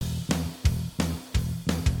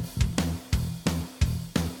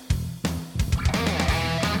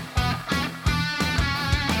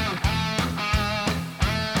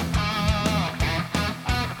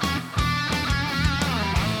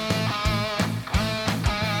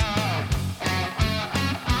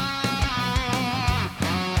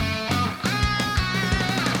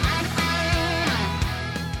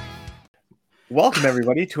Welcome,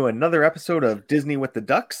 everybody, to another episode of Disney with the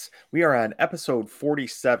Ducks. We are on episode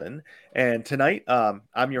 47, and tonight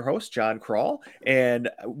I'm your host, John Kral, and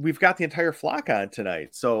we've got the entire flock on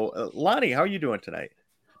tonight. So, Lonnie, how are you doing tonight?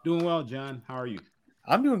 Doing well, John. How are you?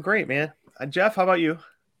 I'm doing great, man. Jeff, how about you?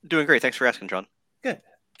 Doing great. Thanks for asking, John. Good.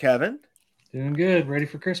 Kevin? Doing good. Ready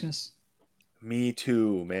for Christmas. Me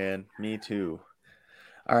too, man. Me too.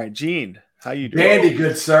 All right, Gene, how you doing? Dandy,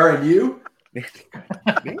 good sir, and you?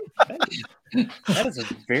 That is a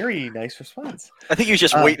very nice response. I think he was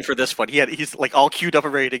just waiting for this one. He's like all queued up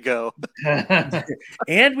and ready to go.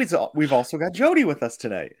 And we've also got Jody with us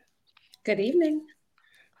tonight. Good evening.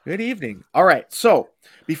 Good evening. All right. So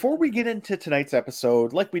before we get into tonight's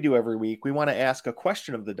episode, like we do every week, we want to ask a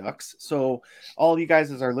question of the Ducks so all you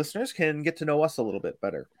guys as our listeners can get to know us a little bit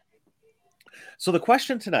better. So the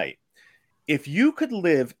question tonight, if you could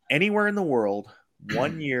live anywhere in the world,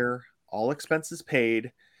 1 year, all expenses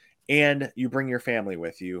paid, and you bring your family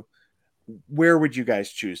with you, where would you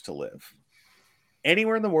guys choose to live?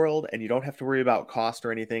 Anywhere in the world, and you don't have to worry about cost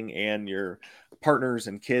or anything, and your partners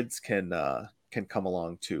and kids can come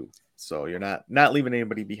along too. So you're not leaving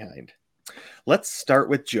anybody behind. Let's start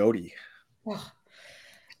with Jody.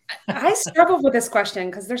 I struggled with this question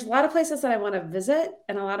because there's a lot of places that I want to visit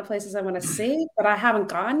and a lot of places I want to see, but I haven't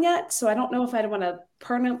gone yet. So I don't know if I'd want to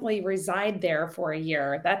permanently reside there for a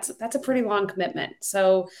year. That's a pretty long commitment.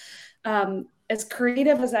 So as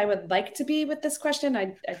creative as I would like to be with this question,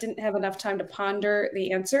 I didn't have enough time to ponder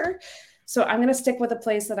the answer. So I'm going to stick with a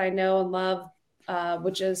place that I know and love,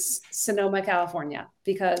 which is Sonoma, California,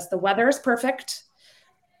 because the weather is perfect.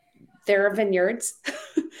 There are vineyards.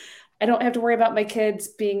 I don't have to worry about my kids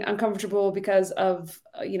being uncomfortable because of,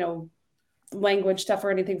 language stuff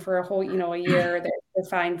or anything for a whole, a year. They're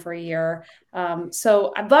fine for a year.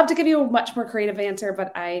 So I'd love to give you a much more creative answer,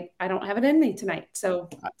 but I don't have it in me tonight. So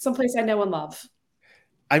someplace I know and love.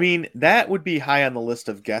 I mean, that would be high on the list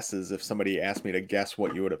of guesses if somebody asked me to guess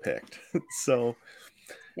what you would have picked. So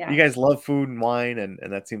yeah. You guys love food and wine, and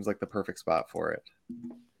that seems like the perfect spot for it.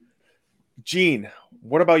 Gene,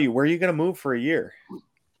 what about you? Where are you going to move for a year?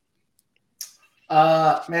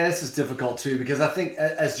 Man, this is difficult too, because I think,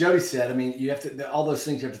 as Jody said, I mean, you have to, all those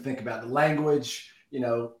things you have to think about, the language,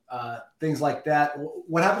 things like that.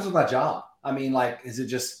 What happens with my job? I mean, like, is it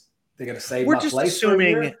just, they're going to save my place? We're just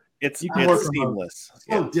assuming it's seamless. It's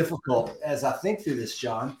so difficult as I think through this,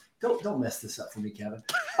 John. Don't mess this up for me, Kevin.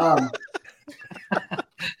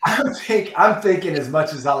 I'm thinking as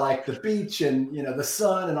much as I like the beach and, the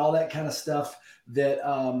sun and all that kind of stuff, that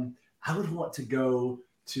I would want to go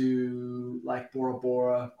to like Bora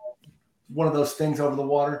Bora, one of those things over the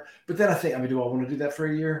water. But then I think, do I want to do that for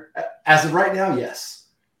a year? As of right now, yes.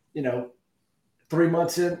 3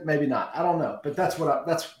 months in, maybe not. I don't know. But that's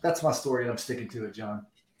that's my story, and I'm sticking to it, John.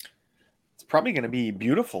 It's probably going to be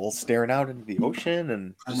beautiful, staring out into the ocean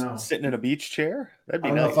and just sitting in a beach chair. That'd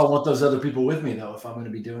be nice. I don't know if I want those other people with me, though, if I'm going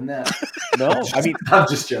to be doing that. No, I'm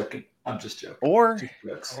just joking. Or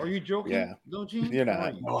are you joking? Yeah. Don't you? You're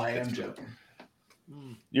not. No, I am joking.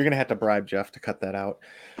 You're going to have to bribe Jeff to cut that out.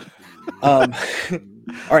 All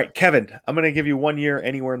right, Kevin, I'm going to give you 1 year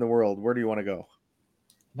anywhere in the world. Where do you want to go?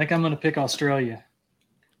 I think I'm going to pick Australia.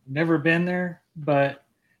 Never been there, but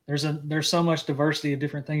there's so much diversity of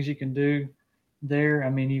different things you can do there. I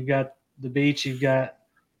mean, you've got the beach, you've got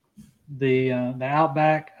the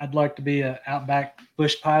outback. I'd like to be an outback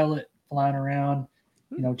bush pilot, flying around,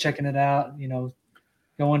 checking it out,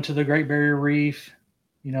 going to the Great Barrier Reef.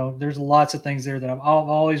 There's lots of things there that I've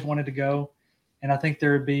always wanted to go. And I think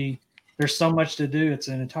there's so much to do. It's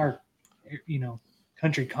an entire,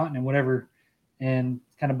 country, continent, whatever, and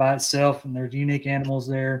kind of by itself. And there's unique animals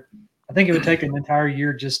there. I think it would take an entire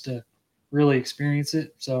year just to really experience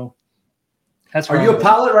it. So that's where Are you a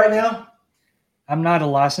pilot right now? I'm not a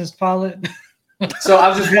licensed pilot. So I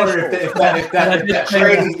was just wondering if that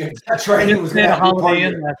training was going to be part of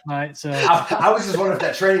your last night. So I was just wondering if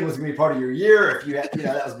that training was going to be part of your year. If you had,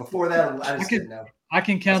 that was before that. I just didn't know. I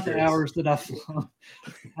can count the hours that I've flown.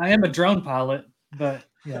 I am a drone pilot, but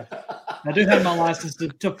yeah, I do have my license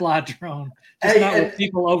to fly a drone. Just not with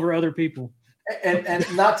people over other people. And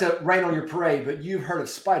not to rain on your parade, but you've heard of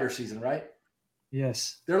spider season, right?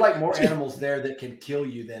 Yes. There are like more animals there that can kill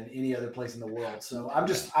you than any other place in the world. So I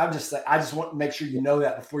just want to make sure you know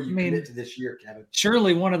that before you commit to this year, Kevin.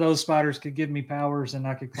 Surely one of those spiders could give me powers and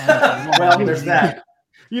I could climb. Well, there's that.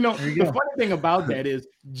 The funny thing about that is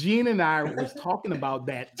Gene and I was talking about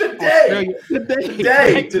that today.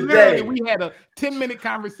 Today. We had a 10-minute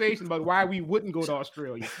conversation about why we wouldn't go to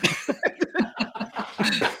Australia.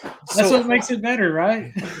 That's what makes it better,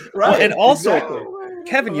 right? Right. And also, exactly.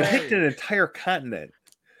 Kevin, you picked an entire continent.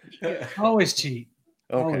 Always cheat.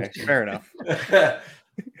 Okay, fair enough.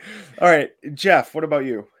 All right, Jeff, what about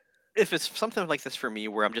you? If it's something like this for me,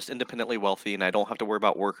 where I'm just independently wealthy and I don't have to worry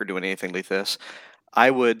about work or doing anything like this, I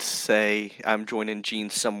would say I'm joining Gene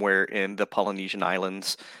somewhere in the Polynesian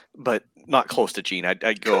Islands, but not close to Gene.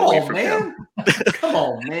 I'd go away from him. Come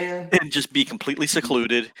on, man. And just be completely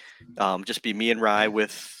secluded. Just be me and Rye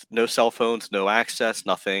with no cell phones, no access,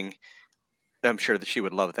 nothing. I'm sure that she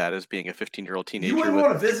would love that as being a 15-year-old teenager. You wouldn't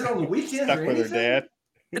want to visit on the weekends Stuck or with her anything?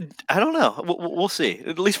 dad. I don't know. We'll see.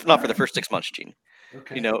 At least not for the first 6 months, Gene.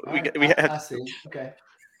 Okay. You know, I see. Okay.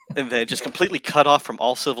 And then just completely cut off from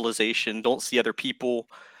all civilization. Don't see other people.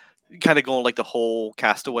 Kind of going like the whole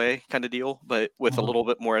Castaway kind of deal, but with a little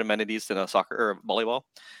bit more amenities than a soccer or volleyball.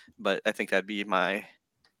 But I think that'd be my.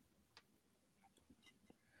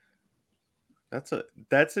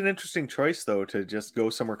 That's an interesting choice though, to just go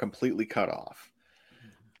somewhere completely cut off.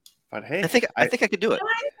 But hey, I think I could do it.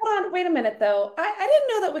 Hold on, wait a minute though. I didn't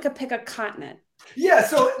know that we could pick a continent. Yeah,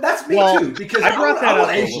 so that's me too. Because I brought that up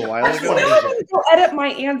a Asia. little while I ago. I'm going to go edit my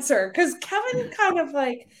answer because Kevin kind of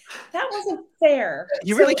like that wasn't fair.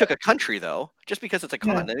 You really took a country though, just because it's a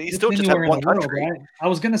continent. You it's still just have anywhere in one the world, country. right? I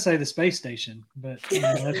was going to say the space station, but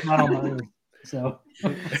that's not on my list. So,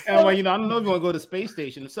 well, I don't know if you want to go to the space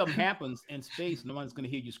station. If something happens in space, no one's going to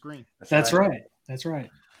hear you scream. That's right. That's right.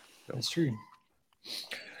 That's true.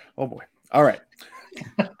 Oh boy. All right.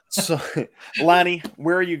 So, Lonnie,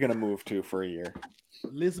 where are you going to move to for a year?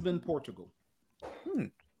 Lisbon, Portugal. I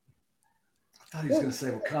thought he was going to say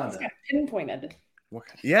Wakanda. Pinpointed.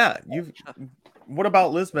 Yeah, what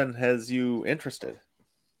about Lisbon has you interested?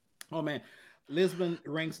 Oh man, Lisbon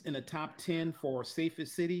ranks in the top 10 for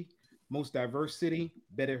safest city, most diverse city,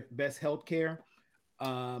 best healthcare.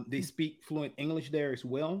 They speak fluent English there as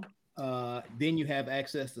well. Then you have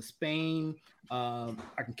access to Spain. I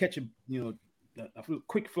can catch a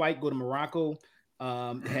quick flight, go to Morocco.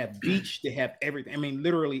 They have beach, they have everything. I mean,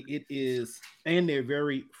 literally, it is, and they're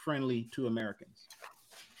very friendly to Americans.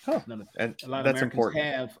 And a lot of that's Americans important.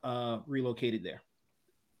 have relocated there.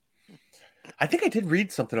 I think I did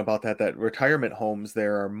read something about that retirement homes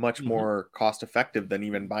there are much more cost effective than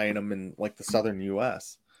even buying them in like the southern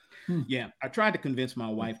US. Yeah, I tried to convince my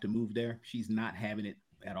wife to move there. She's not having it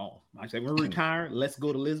at all. I said, we're retired. Let's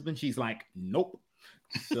go to Lisbon. She's like, nope.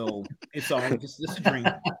 So it's all just a dream.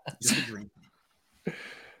 Just a dream.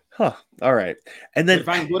 Huh. All right. And then but if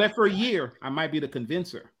I can go there for a year, I might be the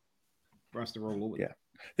convincer for us to roll over. Yeah.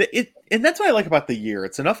 And that's what I like about the year.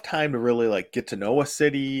 It's enough time to really like get to know a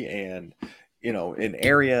city and, an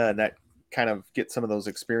area, and that kind of get some of those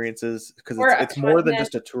experiences because it's more than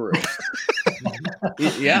just a tourist.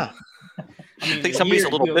 Yeah. I think somebody's a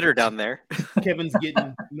little bitter down there. Kevin's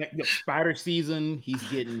getting spider season. He's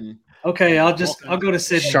getting. Okay, I'll go to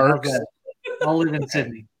Sydney. Sharks. I'll live in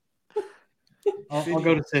Sydney. I'll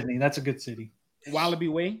go to Sydney. That's a good city. Wallaby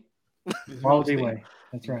Way. Wallaby Way.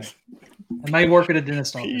 That's right. I may work at a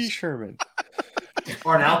dentist office. Sherman.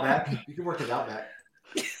 Or an Outback. You can work at Outback.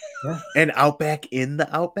 Yeah. An Outback in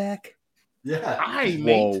the Outback? Yeah.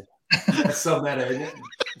 Whoa. That's so meta, isn't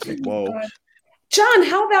it? Whoa. John,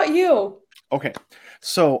 how about you? Okay,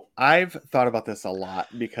 so I've thought about this a lot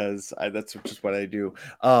because that's just what I do.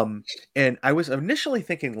 And I was initially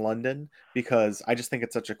thinking London because I just think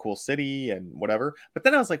it's such a cool city and whatever. But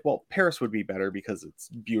then I was like, well, Paris would be better because it's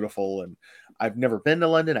beautiful. And I've never been to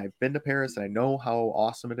London. I've been to Paris and I know how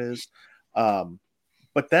awesome it is.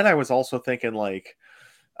 But then I was also thinking like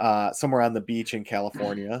somewhere on the beach in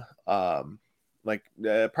California,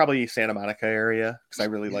 probably Santa Monica area because I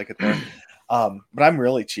really like it there. But I'm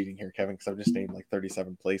really cheating here, Kevin, because I've just named like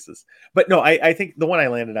 37 places. But no, I think the one I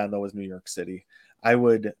landed on though was New York City. I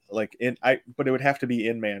would but it would have to be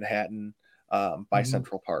in Manhattan by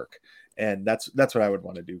Central Park, and that's what I would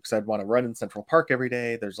want to do because I'd want to run in Central Park every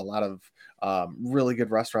day. There's a lot of really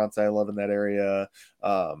good restaurants I love in that area.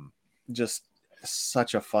 Just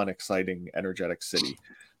such a fun, exciting, energetic city.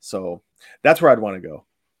 So that's where I'd want to go.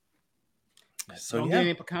 So don't get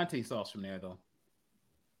any picante sauce from there though.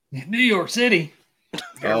 New York City.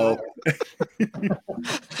 Oh,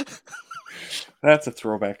 that's a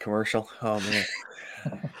throwback commercial. Oh man!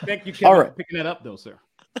 Thank you, Kevin, for picking that up, though, sir.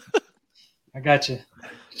 I got you.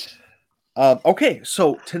 Okay,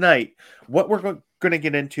 so tonight, what we're going to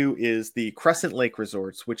get into is the Crescent Lake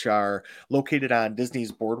Resorts, which are located on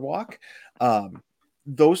Disney's Boardwalk.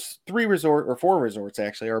 Those four resorts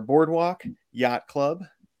actually are Boardwalk, Yacht Club,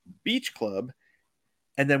 Beach Club.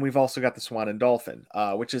 And then we've also got the Swan and Dolphin,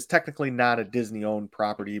 which is technically not a Disney-owned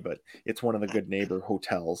property, but it's one of the Good Neighbor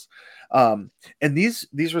hotels. And these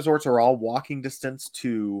resorts are all walking distance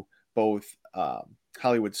to both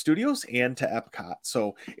Hollywood Studios and to Epcot.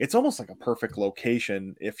 So it's almost like a perfect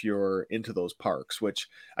location if you're into those parks, which,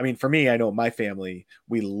 I mean, for me, I know my family,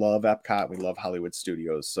 we love Epcot. We love Hollywood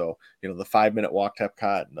Studios. So, the 5-minute walk to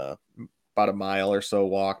Epcot and about a mile or so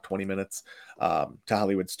walk, 20 minutes to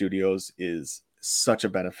Hollywood Studios is such a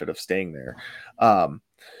benefit of staying there.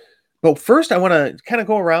 But first, I want to kind of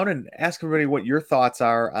go around and ask everybody what your thoughts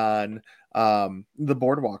are on the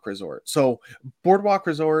Boardwalk Resort. So Boardwalk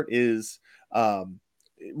Resort is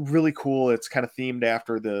really cool. It's kind of themed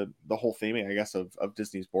after the whole theming, I guess, of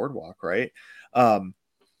Disney's Boardwalk, right? Have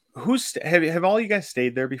all you guys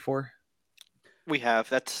stayed there before? We have.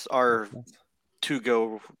 That's our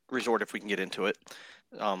to-go resort if we can get into it.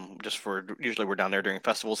 Usually we're down there during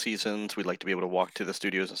festival seasons. We'd like to be able to walk to the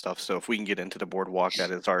studios and stuff. So if we can get into the Boardwalk,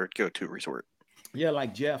 that is our go-to resort. Yeah,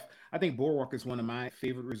 like Jeff, I think Boardwalk is one of my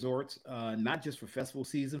favorite resorts, not just for festival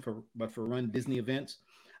season, but for run Disney events.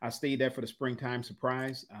 I stayed there for the springtime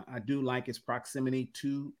surprise. I do like its proximity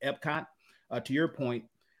to Epcot. To your point,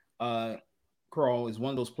 Carl, is one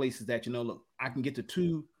of those places that, look, I can get to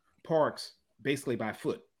 2 parks basically by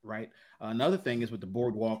foot, right? Another thing is with the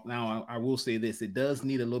Boardwalk. Now, I will say this: it does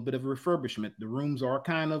need a little bit of a refurbishment. The rooms are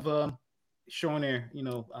kind of showing their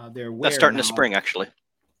wear. That's starting now. to spring, actually.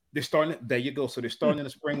 They're starting. There you go. So they're starting in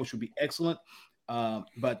the spring, which would be excellent.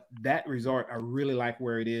 But that resort, I really like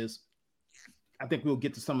where it is. I think we'll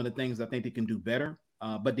get to some of the things I think they can do better.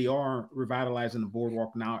 But they are revitalizing the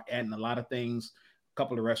Boardwalk now, adding a lot of things, a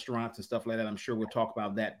couple of restaurants and stuff like that. I'm sure we'll talk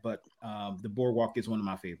about that. But the Boardwalk is one of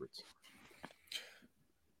my favorites.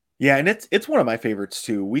 Yeah, and it's one of my favorites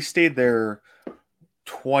too. We stayed there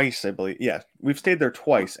twice, I believe. Yeah, we've stayed there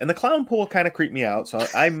twice, and the clown pool kind of creeped me out. So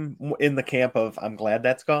I'm in the camp of I'm glad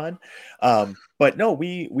that's gone. But no,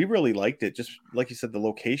 we really liked it. Just like you said, the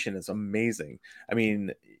location is amazing. I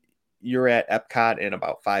mean, you're at Epcot in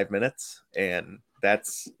about 5 minutes, and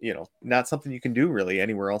that's not something you can do really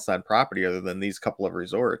anywhere else on property other than these couple of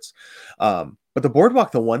resorts. But the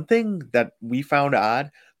Boardwalk, the one thing that we found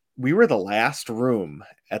odd, we were the last room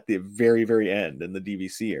at the very, very end in the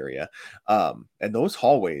DVC area. And those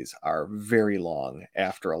hallways are very long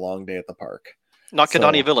after a long day at the park. Not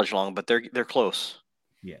Kidani Village long, but they're close.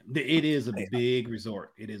 Yeah, it is a big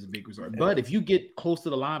resort. It is a big resort. But if you get close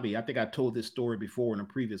to the lobby, I think I told this story before in a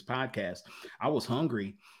previous podcast. I was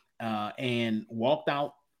hungry and walked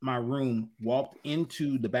out my room, walked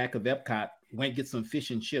into the back of Epcot, went get some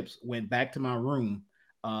fish and chips, went back to my room,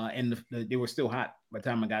 and they were still hot by the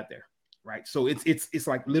time I got there. Right, so it's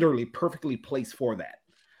like literally perfectly placed for that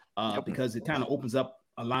because it kind of opens up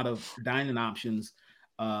a lot of dining options.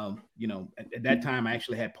 At that time I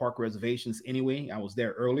actually had park reservations anyway. I was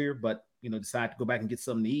there earlier, but decided to go back and get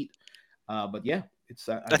something to eat. But yeah, it's.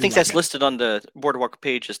 I think that's listed on the Boardwalk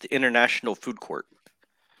page as the International Food Court.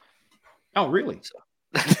 Oh, really?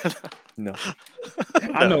 No,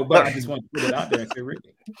 I know, but I just want to put it out there and say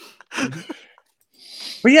really.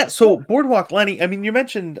 But yeah, so Boardwalk, Lenny, I mean, you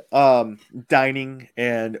mentioned dining,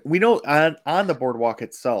 and we know on the Boardwalk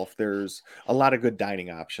itself, there's a lot of good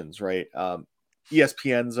dining options, right?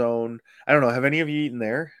 ESPN Zone. I don't know. Have any of you eaten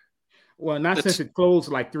there? Well, not since it closed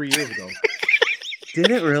like 3 years ago.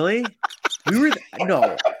 Did it really?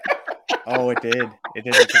 No. Oh, it did. It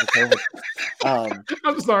did because of COVID.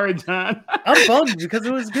 I'm sorry, John. I'm bummed because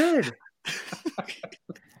it was good.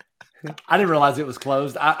 I didn't realize it was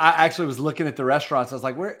closed. I actually was looking at the restaurants. I was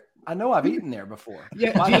like, "Where? I know I've eaten there before."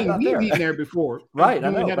 Yeah, Gene, we've eaten there before. Right, I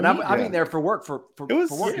know, but I've eaten there for work for it was,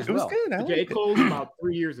 work as well. It was good. It closed about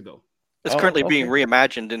 3 years ago. It's currently being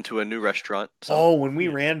reimagined into a new restaurant. So. When we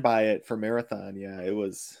ran by it for Marathon, it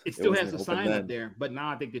was. It still has a sign up there, but now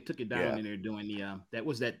I think they took it down and they're doing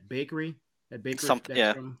that bakery. That bakery. Something,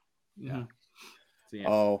 yeah. So, yeah.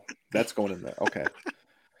 Oh, that's going in there. Okay.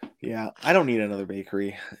 Yeah, I don't need another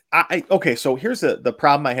bakery. Okay, so here's the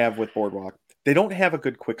problem I have with Boardwalk. They don't have a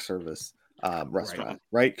good quick service restaurant,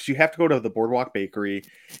 right? Because you have to go to the Boardwalk Bakery.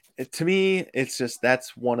 To me, it's just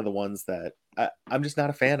that's one of the ones that I'm just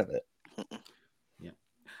not a fan of it. Yeah,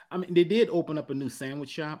 I mean, they did open up a new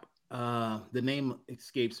sandwich shop. The name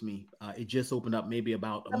escapes me. It just opened up maybe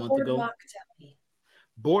about a month ago.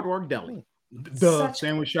 Boardwalk Deli. The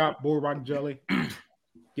sandwich shop, Boardwalk Deli.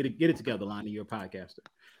 Get it together, Lonnie. You're a podcaster.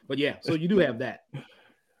 But yeah, so you do have that.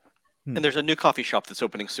 And there's a new coffee shop that's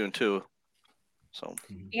opening soon too. So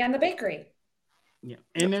and the bakery. Yeah,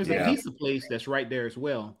 and there's a pizza place that's right there as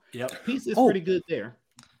well. Yep, pizza is pretty good there.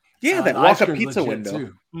 Yeah, that walk-up pizza window.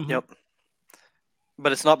 Mm-hmm. Yep.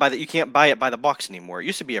 But it's not you can't buy it by the box anymore. It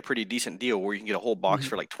used to be a pretty decent deal where you can get a whole box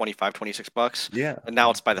for like $25, $26. Yeah. And now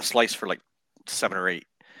it's by the slice for like $7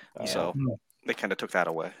 or $8. So they kind of took that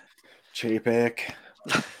away. Chapek.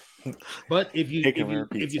 But if Taking away our you're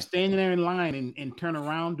pizza. standing there in line and turn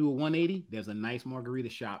around, do a 180, there's a nice margarita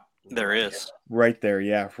shop. There is. Right there,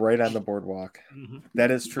 yeah, right on the boardwalk. Mm-hmm.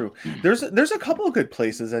 That is true. There's a couple of good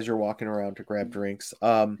places as you're walking around to grab drinks.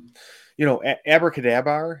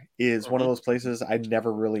 Abracadabra is one of those places I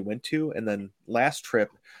never really went to, and then last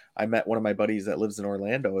trip I met one of my buddies that lives in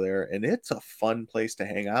Orlando there, and it's a fun place to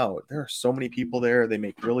hang out. There are so many people there. They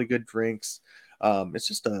make really good drinks. It's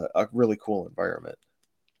just a really cool environment.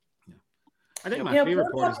 I think my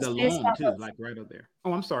favorite part is the lawn too, like right up there.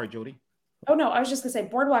 Oh, I'm sorry, Jody. Oh no, I was just gonna say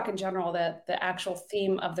Boardwalk in general, the actual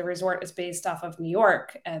theme of the resort is based off of New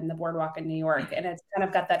York and the boardwalk in New York. And it's kind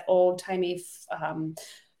of got that old timey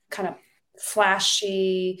kind of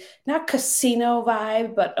flashy, not casino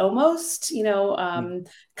vibe, but almost, kind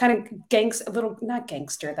of not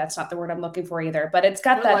gangster. That's not the word I'm looking for either, but it's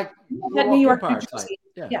got that New York, New Jersey,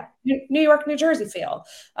 New York, New Jersey feel,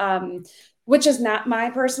 which is not my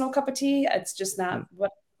personal cup of tea. It's just not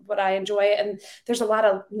what I enjoy. And there's a lot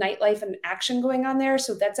of nightlife and action going on there.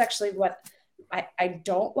 So that's actually what I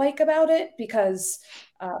don't like about it, because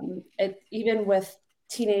even with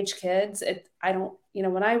teenage kids,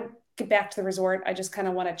 when I get back to the resort, I just kind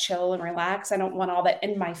of want to chill and relax. I don't want all that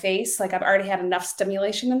in my face. Like I've already had enough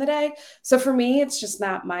stimulation in the day. So for me, it's just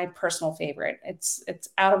not my personal favorite. It's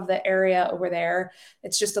out of the area over there.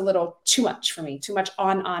 It's just a little too much for me, too much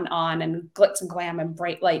on, and glitz and glam and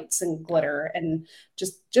bright lights and glitter, and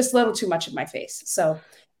just a little too much in my face. So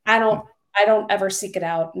I don't ever seek it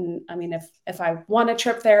out. And I mean, if I want a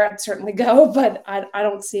trip there, I'd certainly go, but I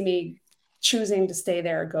don't see me choosing to stay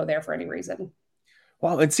there or go there for any reason.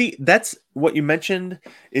 Wow. And see, that's what you mentioned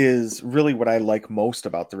is really what I like most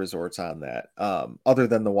about the resorts on that, other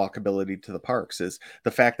than the walkability to the parks, is the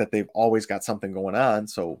fact that they've always got something going on.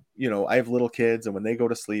 So, I have little kids, and when they go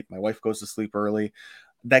to sleep, my wife goes to sleep early.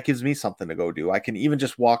 That gives me something to go do. I can even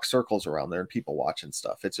just walk circles around there and people watch and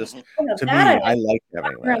stuff. It's just, to me, I like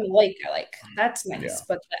having that. Around the lake, that's nice. Yeah.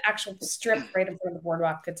 But the actual strip right in front of the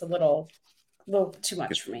boardwalk gets a little too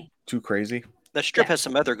much for me. Too crazy. The strip has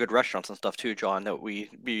some other good restaurants and stuff too, John, that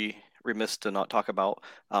we'd be remiss to not talk about.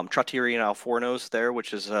 Trattoria and Al Forno's there,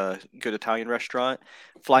 which is a good Italian restaurant.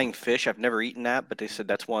 Flying Fish, I've never eaten that, but they said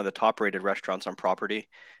that's one of the top-rated restaurants on property.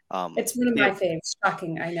 It's one of my favorites.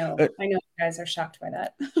 Shocking, I know. You guys are shocked by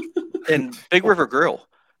that. And Big River Grill,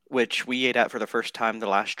 which we ate at for the first time the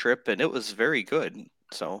last trip, and it was very good.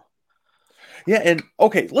 So. Yeah, and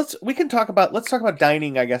okay, let's talk about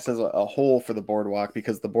dining, I guess, as a whole for the boardwalk,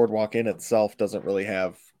 because the boardwalk in itself doesn't really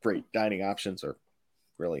have great dining options, or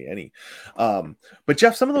really any. But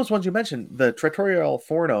Jeff, some of those ones you mentioned, the Trattoria al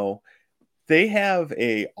Forno, they have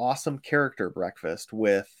a awesome character breakfast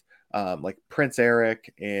with like Prince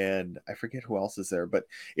Eric, and I forget who else is there, but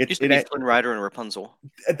it's Flynn Rider and Rapunzel.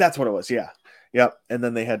 That's what it was, yeah. Yep. And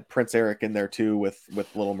then they had Prince Eric in there too with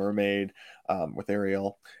Little Mermaid, with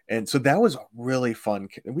Ariel. And so that was really fun.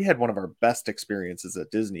 We had one of our best experiences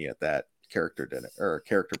at Disney at that character dinner or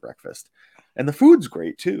character breakfast. And the food's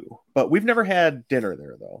great too. But we've never had dinner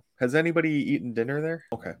there though. Has anybody eaten dinner there?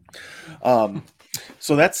 Okay.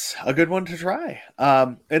 So that's a good one to try.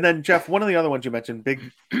 And then Jeff, one of the other ones you mentioned, Big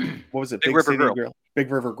River Grill.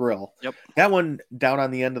 Big River Grill. Yep. That one down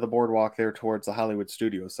on the end of the boardwalk there towards the Hollywood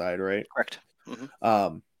Studio side, right? Correct.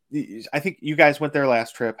 Mm-hmm. I think you guys went there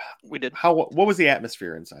last trip. We did. What was the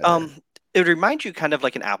atmosphere inside there? It would remind you kind of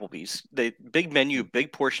like an Applebee's. The big menu,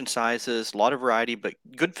 big portion sizes, a lot of variety, but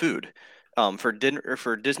good food. For dinner,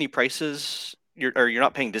 for Disney prices, you're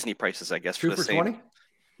not paying Disney prices, I guess. Two for 20?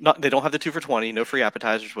 They don't have the 2 for $20. No free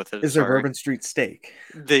appetizers with it. Is there Bourbon Street steak?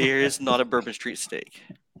 There is not a Bourbon Street steak.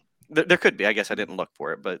 There could be. I guess I didn't look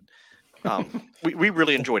for it, but we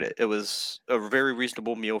really enjoyed it. It was a very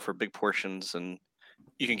reasonable meal for big portions, and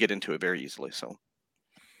you can get into it very easily. So,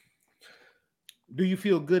 do you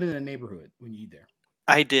feel good in the neighborhood when you eat there?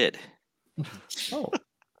 I did. Oh,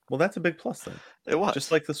 well, that's a big plus then. It was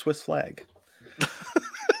just like the Swiss flag.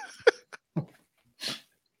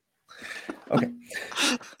 Okay.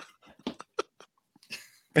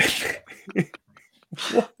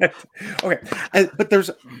 What? Okay, but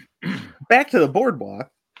there's back to the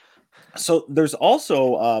boardwalk. So there's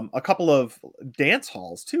also a couple of dance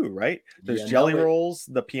halls too, right? There's Jelly Rolls,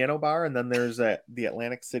 the piano bar, and then there's the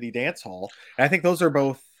Atlantic City Dance Hall. And I think those are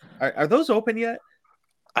both. Are those open yet?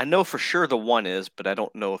 I know for sure the one is, but I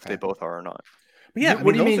don't know if they both are or not. But yeah,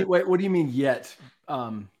 what do you mean? What do you mean yet?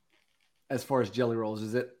 As far as Jelly Rolls,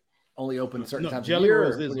 is it only open certain times? Jelly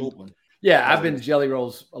Rolls is open. Yeah, I've been to Jelly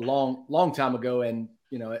Rolls a long time ago, and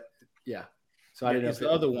yeah. So I didn't know. It's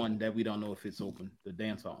the other one that we don't know if it's open, the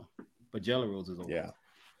dance hall. But Jelly Rolls is open. Yeah.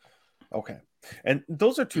 Okay. And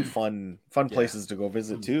those are two fun places to go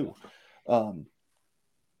visit too.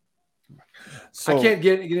 So I can't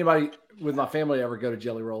get anybody with my family ever go to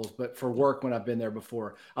Jelly Rolls, but for work when I've been there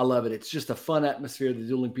before, I love it. It's just a fun atmosphere. The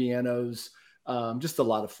dueling pianos, just a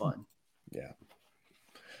lot of fun. Yeah.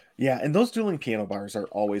 Yeah, and those dueling piano bars are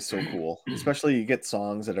always so cool. Especially you get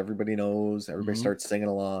songs that everybody knows, everybody starts singing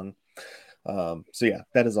along. So yeah,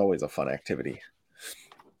 that is always a fun activity.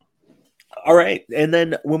 All right. And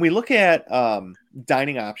then when we look at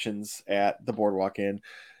dining options at the Boardwalk Inn,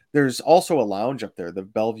 there's also a lounge up there, the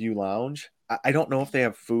Bellevue Lounge. I don't know if they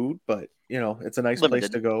have food, but it's a nice place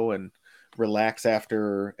Limited. to go and relax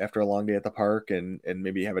after a long day at the park and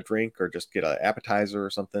maybe have a drink or just get an appetizer or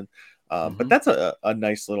something. But that's a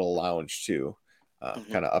nice little lounge too,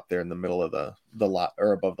 kind of up there in the middle of the lot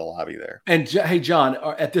or above the lobby there. And hey, John,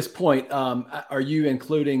 at this point, are you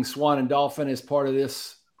including Swan and Dolphin as part of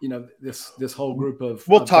this? This whole group of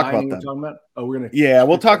we'll talk about dining them. We're talking about? Oh, we're gonna. Yeah,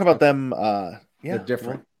 we'll talk about them. Yeah, they're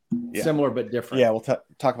different, yeah. Similar but different. Yeah, we'll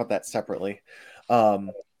talk about that separately. But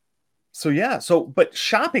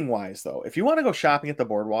shopping wise though, if you want to go shopping at the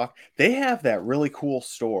Boardwalk, they have that really cool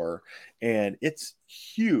store and it's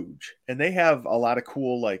huge and they have a lot of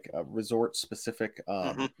cool like resort specific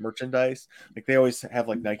merchandise. Like they always have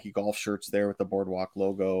like Nike golf shirts there with the Boardwalk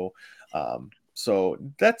logo. So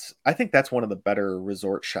I think that's one of the better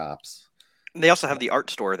resort shops. They also have the art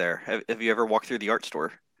store there. Have you ever walked through the art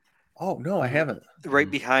store? Oh no, I haven't. Right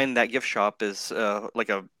behind that gift shop is like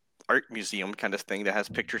a art museum kind of thing that has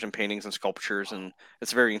pictures and paintings and sculptures, and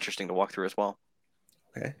it's very interesting to walk through as well.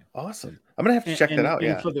 Okay, awesome. I'm gonna have to check that out.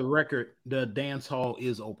 And for the record, the dance hall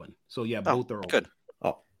is open. So yeah, both are open. Good.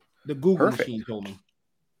 Oh, the Google perfect. machine told me.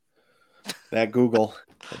 That Google,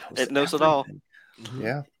 it knows it all.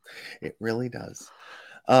 Yeah, it really does.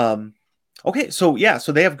 Okay, so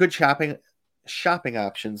they have good shopping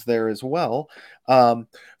options there as well.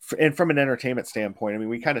 And from an entertainment standpoint, I mean,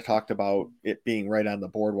 we kind of talked about it being right on the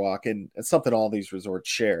boardwalk, and it's something all these resorts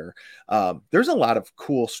share. There's a lot of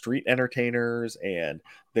cool street entertainers, and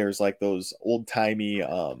there's like those old timey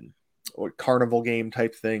carnival game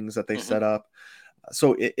type things that they set up.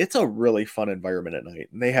 So it's a really fun environment at night,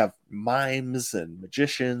 and they have mimes and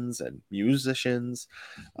magicians and musicians.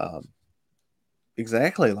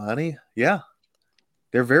 Exactly, Lonnie. Yeah.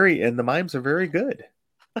 And the mimes are very good.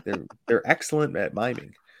 They're excellent at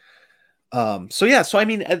miming. So I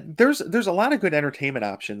mean, there's a lot of good entertainment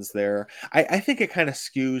options there. I think it kind of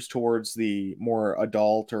skews towards the more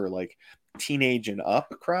adult or like teenage and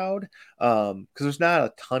up crowd, because there's not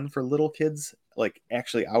a ton for little kids like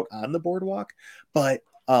actually out on the boardwalk. But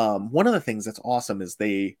one of the things that's awesome is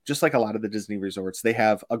they, just like a lot of the Disney resorts, they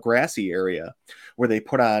have a grassy area where they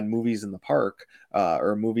put on movies in the park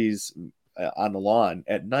or movies on the lawn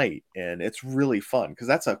at night, and it's really fun because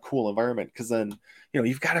that's a cool environment, because then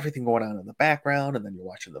you've got everything going on in the background and then you're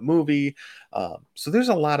watching the movie. So there's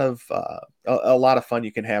a lot of fun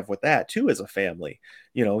you can have with that too as a family.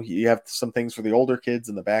 You have some things for the older kids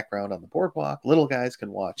in the background on the boardwalk. Little guys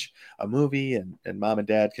can watch a movie, and mom and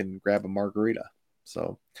dad can grab a margarita.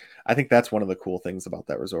 So I think that's one of the cool things about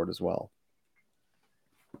that resort as well.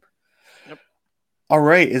 All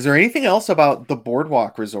right. Is there anything else about the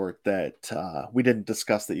Boardwalk Resort that we didn't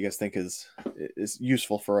discuss that you guys think is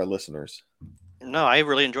useful for our listeners? No, I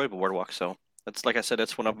really enjoyed Boardwalk. So it's, like I said,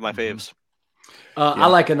 it's one of my faves. I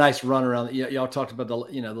like a nice run around. Y'all talked about the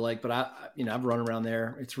lake, but I've run around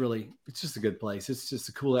there. It's just a good place. It's just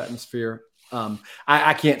a cool atmosphere.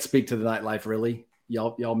 I can't speak to the nightlife really.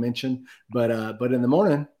 Y'all mentioned, but in the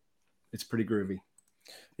morning, it's pretty groovy.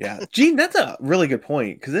 Yeah, Gene, that's a really good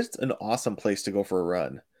point, because it's an awesome place to go for a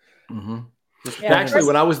run. Mm-hmm. Yeah, actually,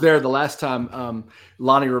 when I was there the last time,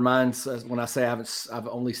 Lonnie reminds us, when I say I've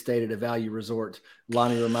only stayed at a value resort,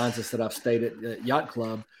 Lonnie reminds us that I've stayed at Yacht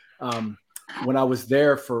Club. When I was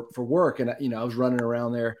there for work, and I was running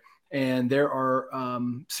around there, and there are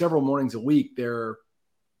several mornings a week there are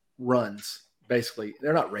runs. Basically,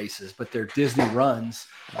 they're not races, but they're Disney runs.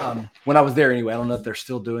 When I was there anyway, I don't know if they're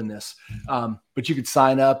still doing this, but you could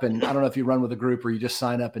sign up, and I don't know if you run with a group or you just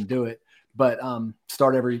sign up and do it, but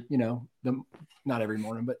start every, not every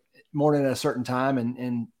morning, but morning at a certain time,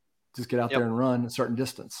 and just get out there and run a certain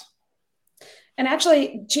distance. And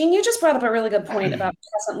actually, Gene, you just brought up a really good point about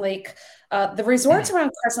Crescent Lake. The resorts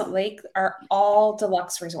around Crescent Lake are all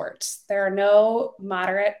deluxe resorts. There are no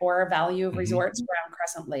moderate or value resorts around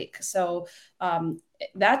Crescent Lake. So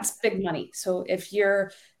that's big money. So if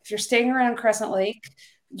you're staying around Crescent Lake,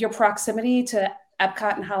 your proximity to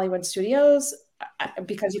Epcot and Hollywood Studios,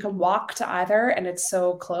 because you can walk to either and it's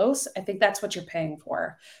so close, I think that's what you're paying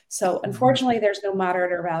for. So unfortunately, there's no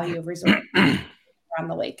moderate or value resort. around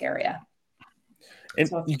the lake area. And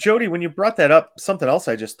So Jody, when you brought that up, something else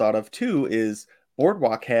I just thought of too is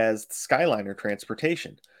Boardwalk has Skyliner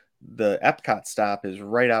transportation. The Epcot stop is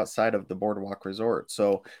right outside of the Boardwalk Resort.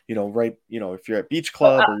 So, right, if you're at Beach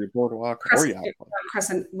Club or your Boardwalk or Yacht Club.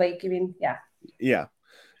 Crescent Lake, you mean? Yeah. Yeah.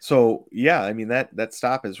 So, yeah, I mean, that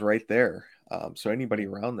stop is right there. So anybody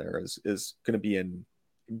around there is going to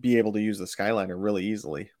be able to use the Skyliner really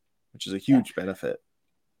easily, which is a huge benefit.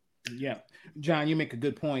 Yeah, John, you make a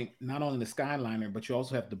good point. Not only the Skyliner, but you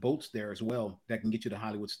also have the boats there as well that can get you to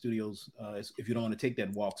Hollywood Studios if you don't want to take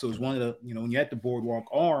that walk. So it's one of the, when you're at the boardwalk,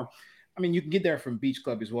 or, I mean, you can get there from Beach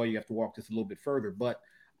Club as well. You have to walk just a little bit further, but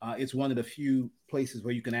it's one of the few places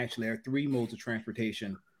where you can actually have 3 modes of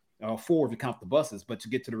transportation, 4 if you count the buses. But to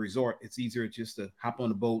get to the resort, it's easier just to hop on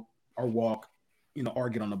the boat or walk, or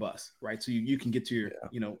get on the bus, right? So you can get to your,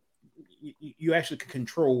 you actually can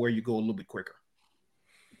control where you go a little bit quicker.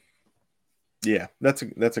 Yeah, that's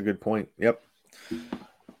a good point. Yep.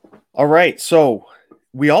 All right, so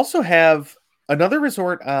we also have another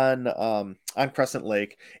resort on Crescent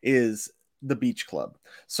Lake is the Beach Club.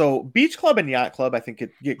 So Beach Club and Yacht Club, I think,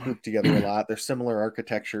 get grouped together a lot. They're similar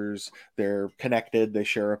architectures. They're connected. They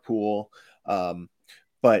share a pool.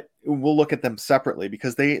 But we'll look at them separately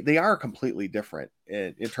because they are completely different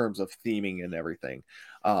in terms of theming and everything.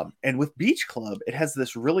 And with Beach Club, it has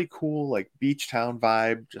this really cool like beach town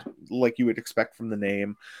vibe, just like you would expect from the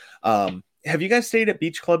name. Have you guys stayed at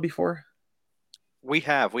Beach Club before? We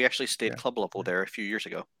have. We actually stayed club level there a few years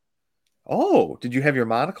ago. Oh, did you have your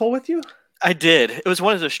monocle with you? I did. It was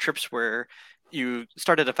one of those trips where you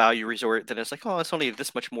start at a value resort, then it's like, oh, it's only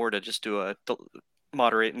this much more to just do a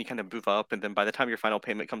moderate, and you kind of move up, and then by the time your final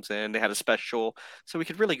payment comes in, they had a special, so we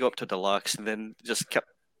could really go up to deluxe, and then just kept.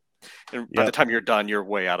 And by the time you're done, you're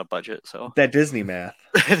way out of budget. So that Disney math.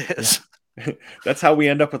 It is. That's how we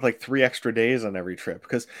end up with like 3 extra days on every trip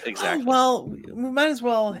because exactly. Well, we might as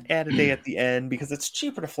well add a day at the end because it's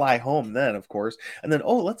cheaper to fly home then, of course, and then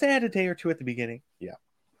let's add a day or 2 at the beginning. Yeah,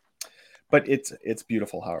 but it's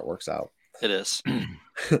beautiful how it works out. It is.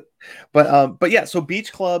 But yeah, so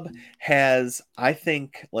Beach Club has, I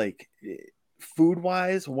think, like food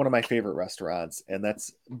wise, one of my favorite restaurants, and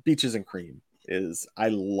that's Beaches and Cream. I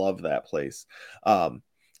love that place.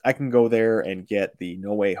 I can go there and get the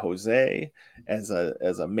No Way Jose as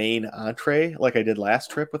a main entree, like I did last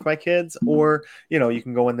trip with my kids, or you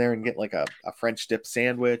can go in there and get like a French dip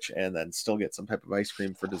sandwich and then still get some type of ice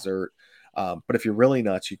cream for dessert. But if you're really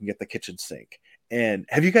nuts, you can get the kitchen sink. And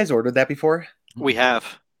have you guys ordered that before? We have.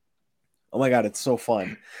 Oh my God, it's so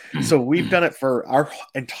fun. So we've done it for our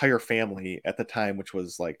entire family at the time, which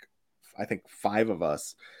was like, I think 5 of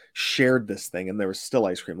us shared this thing and there was still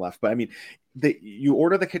ice cream left. But I mean, you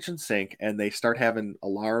order the kitchen sink and they start having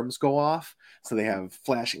alarms go off. So they have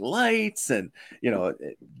flashing lights and,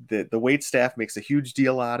 the wait staff makes a huge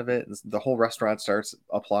deal out of it. And the whole restaurant starts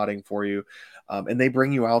applauding for you. And they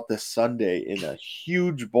bring you out this sundae in a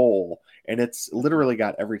huge bowl. And it's literally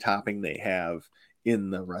got every topping they have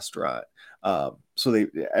in the restaurant. So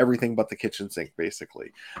everything but the kitchen sink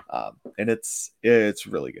basically. And it's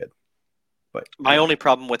really good. But my only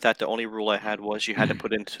problem with that, the only rule I had was you had to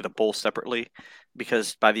put into the bowl separately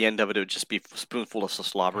because by the end of it would just be a spoonful of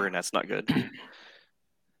slobber, and that's not good.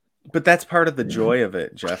 But that's part of the joy of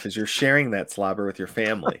it, Jeff, is you're sharing that slobber with your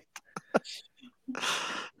family.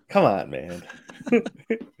 Come on, man.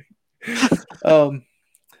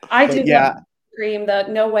 I do love cream. The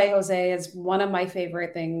No Way Jose is one of my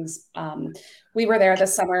favorite things. We were there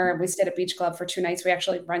this summer. We stayed at Beach Club for 2 nights. We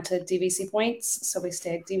actually rented DVC points, so we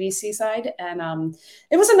stayed DVC side, and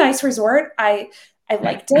it was a nice resort. I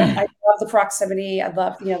liked it. I love the proximity. I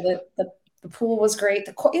love the pool was great.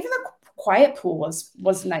 Even the quiet pool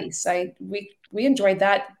was nice. We enjoyed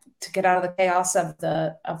that to get out of the chaos of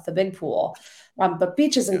the big pool. But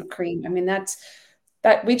Beaches and Cream, I mean that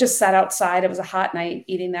we just sat outside. It was a hot night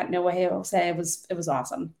eating that No Way Jose. It was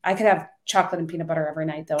awesome. I could have chocolate and peanut butter every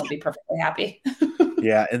night though and be perfectly happy.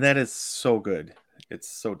 Yeah, and that is so good. It's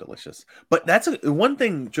so delicious. But that's one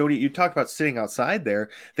thing, Jody, you talked about sitting outside there.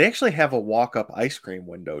 They actually have a walk-up ice cream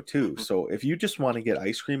window too. So if you just want to get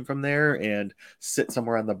ice cream from there and sit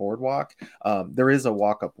somewhere on the boardwalk, there is a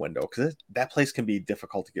walk-up window because that place can be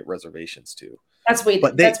difficult to get reservations to. That's weird.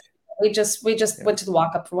 We just went to the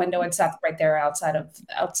walk-up window and sat right there outside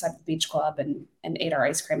the Beach Club and ate our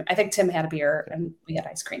ice cream. I think Tim had a beer and we had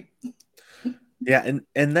ice cream. Yeah,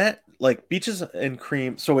 and that like Beaches and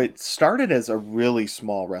Cream. So it started as a really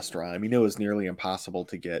small restaurant. I mean, it was nearly impossible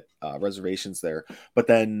to get reservations there. But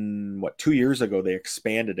then 2 years ago, they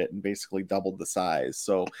expanded it and basically doubled the size.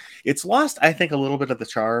 So it's lost, I think, a little bit of the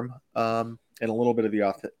charm and a little bit of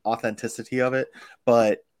the authenticity of it,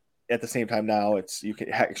 but at the same time now you can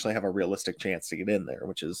actually have a realistic chance to get in there,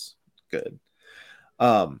 which is good.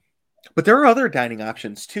 But there are other dining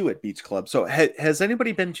options too at Beach Club. So has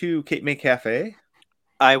anybody been to Cape May Cafe?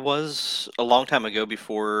 I was a long time ago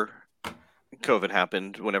before COVID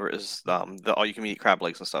happened, whenever it was the all-you-can-eat crab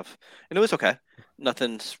legs and stuff. And it was okay.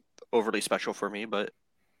 Nothing's overly special for me, but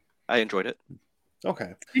I enjoyed it.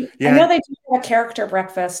 Okay. I know they do have a character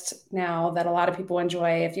breakfast now that a lot of people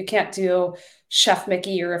enjoy. If you can't do Chef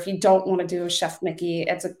Mickey, or if you don't want to do Chef Mickey,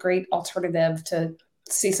 it's a great alternative to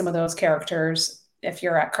see some of those characters if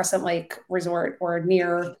you're at Crescent Lake Resort or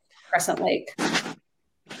near Crescent Lake.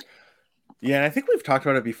 Yeah, and I think we've talked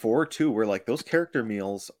about it before too, where like those character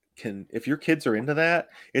meals can, if your kids are into that,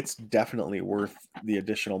 it's definitely worth the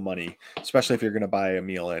additional money, especially if you're going to buy a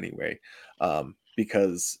meal anyway,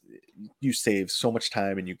 because you save so much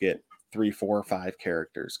time and you get 3, 4, 5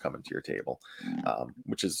 characters coming to your table,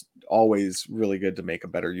 which is always really good to make a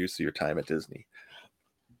better use of your time at Disney.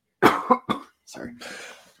 Sorry.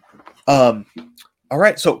 All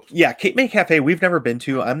right, so yeah, Cape May Cafe we've never been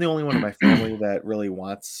to. I'm the only one in my family that really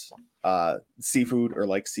wants seafood or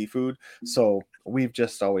likes seafood, so we've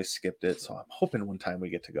just always skipped it. So I'm hoping one time we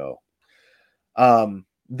get to go.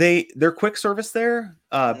 Their quick service there,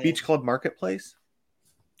 Beach Club Marketplace.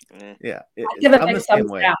 Yeah, give it a big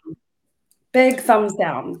thumbs down. Big thumbs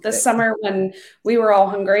down. This summer when we were all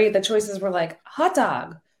hungry, the choices were like hot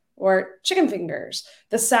dog or chicken fingers.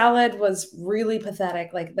 The salad was really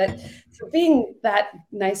pathetic. Like that, for being that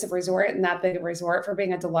nice of a resort and that big of a resort, for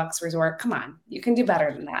being a deluxe resort, come on, you can do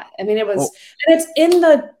better than that. I mean, it was, and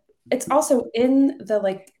it's also in the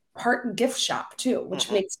like part gift shop too,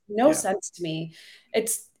 which makes no sense to me.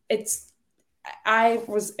 I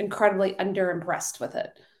was incredibly underimpressed with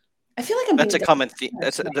it. I feel like that's a common theme.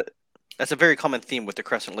 That's a very common theme with the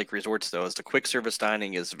Crescent Lake resorts, though, is the quick service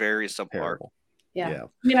dining is very subpar. Yeah. I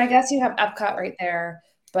mean, I guess you have Epcot right there,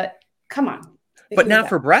 but come on. But not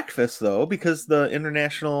for breakfast, though, because the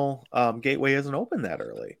International Gateway isn't open that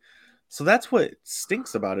early. So that's what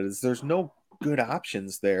stinks about it, is there's no good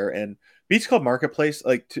options there. And Beach Club Marketplace,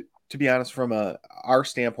 like to be honest, from our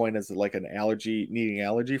standpoint as like an needing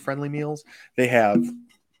allergy friendly meals, they have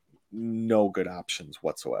no good options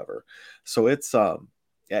whatsoever. So it's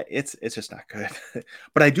just not good.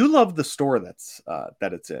 But I do love the store that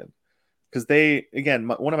it's in, because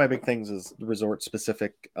one of my big things is the resort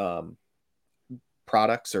specific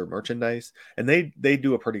products or merchandise, and they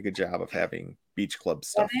do a pretty good job of having Beach Club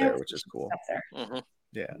stuff there, which is cool.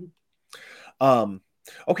 Yeah.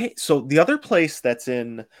 Okay, so the other place that's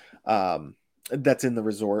in the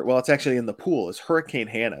resort, well, it's actually in the pool, is Hurricane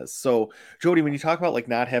Hannah's. So Jody, when you talk about like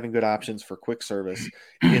not having good options for quick service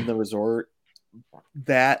in the resort,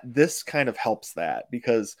 this kind of helps that,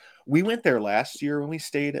 because we went there last year when we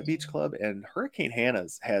stayed at Beach Club, and Hurricane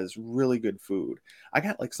Hannah's has really good food. I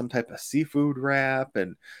got like some type of seafood wrap,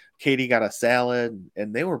 and Katie got a salad,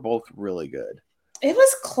 and they were both really good. It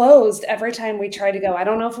was closed every time we tried to go. I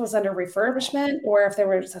don't know if it was under refurbishment or if there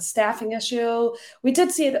was a staffing issue. We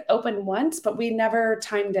did see it open once, but we never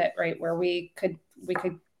timed it right where we could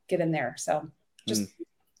get in there. So just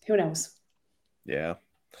who knows? Yeah.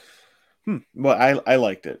 Well, I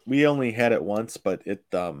liked it. We only had it once, but it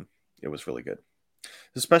was really good,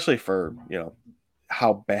 especially for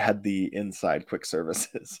how bad the inside quick service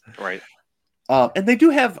is. Right. And they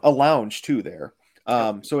do have a lounge too there.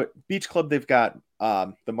 So at Beach Club, they've got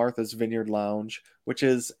the Martha's Vineyard Lounge, which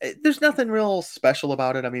is, there's nothing real special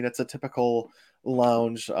about it. I mean, it's a typical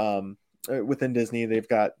lounge within Disney. They've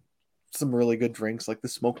got some really good drinks like the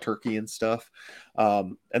smoked turkey and stuff.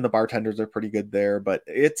 And the bartenders are pretty good there, but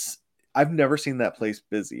I've never seen that place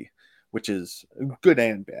busy, which is good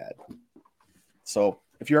and bad. So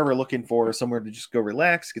if you're ever looking for somewhere to just go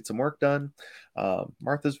relax, get some work done,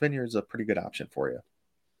 Martha's Vineyard is a pretty good option for you.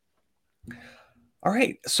 All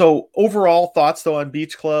right. So overall thoughts though on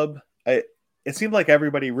Beach Club, it seemed like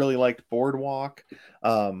everybody really liked Boardwalk.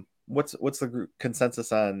 What's the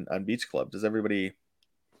consensus on Beach Club? Does everybody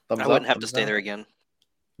thumbs up? I wouldn't have to stay there again.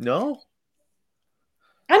 No.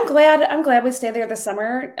 I'm glad we stayed there this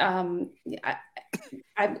summer. I'm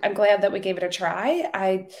glad that we gave it a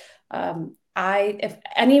try. If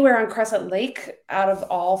anywhere on Crescent Lake out of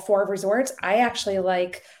all 4 resorts, I actually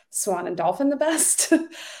like Swan and Dolphin the best.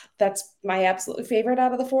 That's my absolute favorite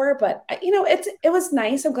out of the 4. But it was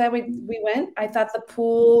nice. I'm glad we went. I thought the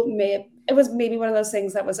pool it was maybe one of those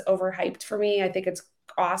things that was overhyped for me. I think it's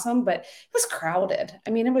awesome, but it was crowded. I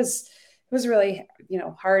mean, it was really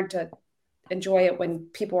hard to enjoy it when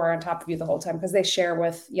people are on top of you the whole time, because they share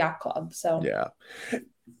with Yacht Club. So yeah.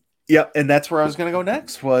 Yep, and that's where I was going to go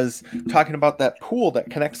next, was talking about that pool that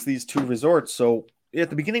connects these two resorts. So at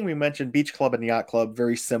the beginning, we mentioned Beach Club and Yacht Club,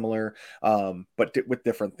 very similar, but with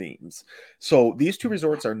different themes. So these two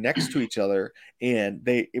resorts are next to each other, and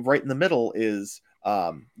they right in the middle is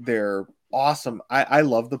they're awesome. I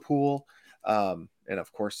love the pool, and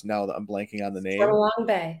of course now that I'm blanking on the name. Stormalong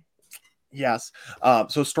Bay. Yes.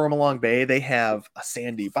 So Stormalong Bay, they have a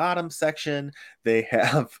sandy bottom section. They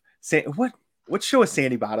have what show is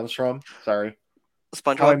Sandy Bottoms from? Sorry.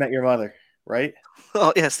 SpongeBob. How I Met Your Mother, right?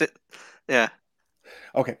 Oh yes, yeah.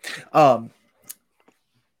 Okay.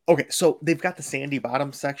 Okay, so they've got the sandy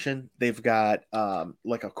bottom section. They've got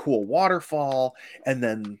like a cool waterfall, and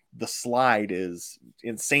then the slide is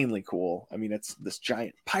insanely cool. I mean, it's this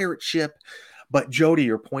giant pirate ship. But Jody,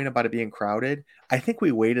 your point about it being crowded, I think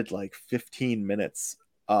we waited like 15 minutes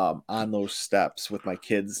on those steps with my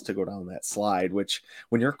kids to go down that slide, which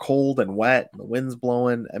when you're cold and wet and the wind's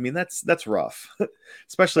blowing, I mean, that's rough,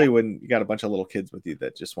 especially when you got a bunch of little kids with you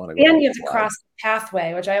that just want to go. And you have to cross the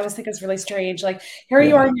pathway, which I always think is really strange. Like here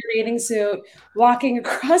you are in your bathing suit, walking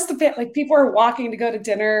across the like people are walking to go to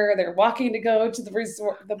dinner, or they're walking to go to the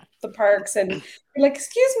resort, the parks, and you're like,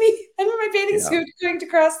 "Excuse me, I'm in my bathing suit, going to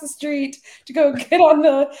cross the street to go get on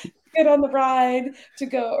the ride to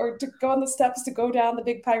go on the steps to go down the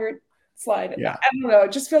big pirate slide." Yeah. I don't know.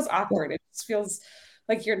 It just feels awkward. It just feels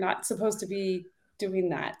like you're not supposed to be doing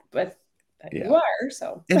that, but you are.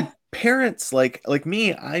 So. And parents like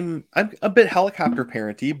me, I'm a bit helicopter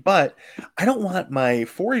parenty, but I don't want my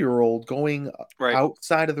 4-year-old going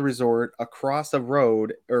outside of the resort, across a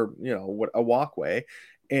road, or a walkway,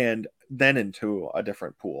 and then into a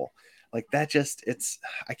different pool. Like that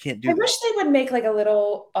I can't do that. I wish they would make like a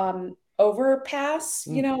little overpass,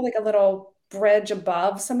 like a little bridge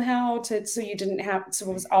above somehow so you didn't have, so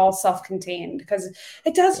it was all self-contained, because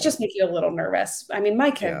it does just make you a little nervous. I mean, my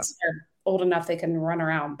kids are old enough they can run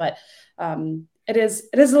around, but it is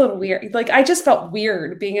a little weird. Like I just felt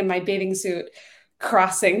weird being in my bathing suit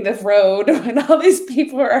crossing the road when all these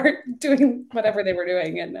people are doing whatever they were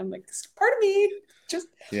doing, and I'm like, pardon me, just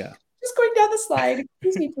going down the slide.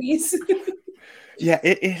 Excuse me, please. Yeah,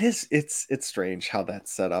 it is. It's strange how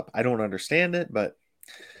that's set up. I don't understand it, but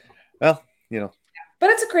well, But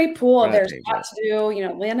it's a great pool. There's a lot to do.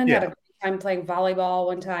 Landon had a great time playing volleyball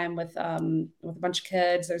one time with a bunch of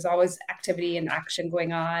kids. There's always activity and action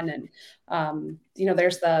going on, and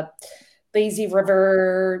there's the lazy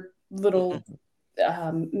river, little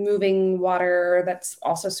moving water that's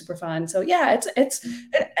also super fun. So yeah,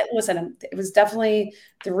 listen, it was definitely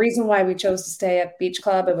the reason why we chose to stay at Beach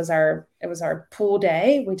Club. It was our pool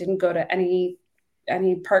day. We didn't go to any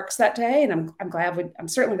parks that day, and I'm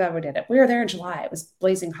certainly glad we did it. We were there in July. It was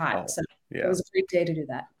blazing hot, so it was a great day to do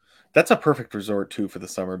that. That's a perfect resort too for the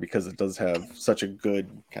summer, because it does have such a good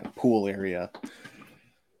kind of pool area.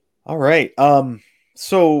 All right.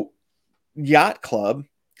 So Yacht Club.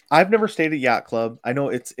 I've never stayed at Yacht Club. I know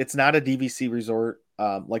it's not a DVC resort.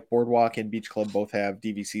 Like Boardwalk and Beach Club both have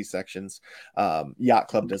DVC sections. Yacht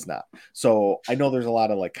Club does not. So I know there's a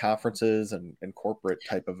lot of like conferences and corporate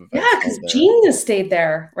type of events. Yeah, because Gene has stayed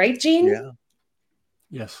there, right, Gene? Yeah.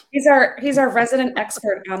 Yes. He's our resident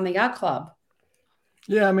expert on the Yacht Club.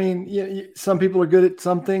 Yeah, I mean, some people are good at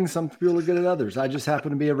some things, some people are good at others. I just happen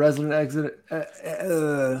to be a resident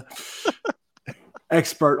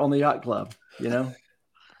expert on the Yacht Club,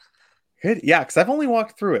 Good. Yeah, because I've only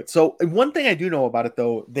walked through it. So one thing I do know about it,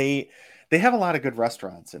 though, they have a lot of good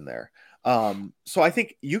restaurants in there. So I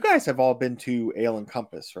think you guys have all been to Ale and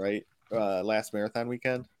Compass, right? Last marathon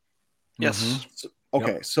weekend. Yes.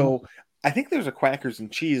 Mm-hmm. So I think there's a Quackers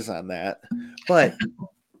and cheese on that. But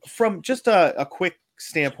from just a quick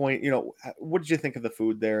standpoint, what did you think of the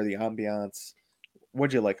food there, the ambiance?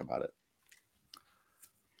 What did you like about it?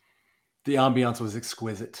 The ambiance was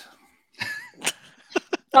exquisite.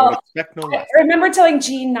 I remember telling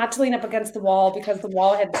Gene not to lean up against the wall because the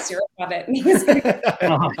wall had syrup on it. And he was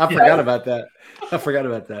I forgot about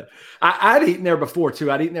that. I'd eaten there before too.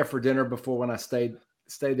 I'd eaten there for dinner before when I stayed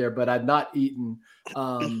there, but I'd not eaten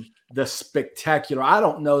the spectacular. I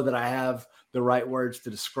don't know that I have the right words to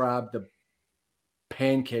describe the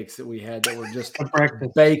pancakes that we had that were just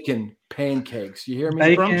bacon pancakes. You hear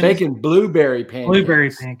me? Bacon blueberry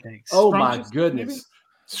pancakes. Oh my goodness.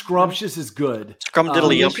 Scrumptious is good.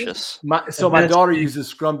 Scrumdiddlyumptious. My daughter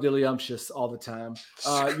uses scrumdiddlyumptious all the time.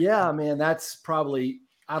 Yeah, man, that's probably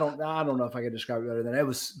I don't know if I can describe it better than that. It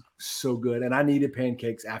was so good, and I needed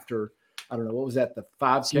pancakes after. I don't know what was that, the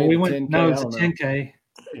 5K. So we went. 10K? No, it was a 10K.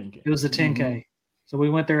 It was a 10K. Mm-hmm. So we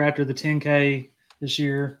went there after the 10K this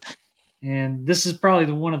year, and this is probably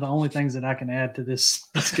one of the only things that I can add to this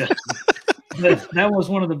discussion. that was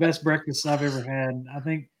one of the best breakfasts I've ever had. I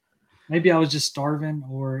think maybe I was just starving,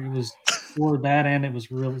 or it was and it was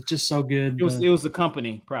really just so good. It was the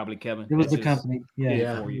company, probably, Kevin. It was the company.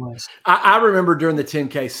 Yeah. For you. I remember during the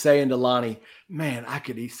 10K saying to Lonnie, man, I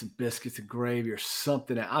could eat some biscuits and gravy or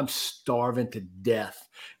something. I'm starving to death.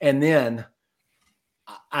 And then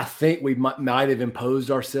I think we might have imposed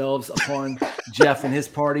ourselves upon Jeff and his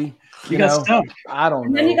party. You got stuck. I don't know.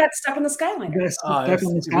 And then you got stuck on the Skyliner. We got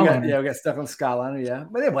stuck on the Skyliner. Yeah,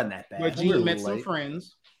 but it wasn't that bad. But Gene met some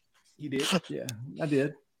friends. He did. Yeah, I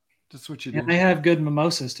did. That's what you do. And they have good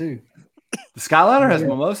mimosas too. The Skyliner has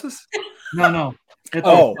mimosas? No.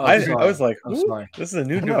 I was like, I'm sorry. This is a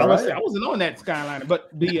new I development. I wasn't on that Skyliner, but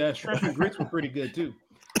the shrimp and grits were pretty good too.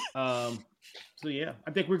 So yeah,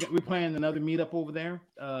 I think we're planning another meetup over there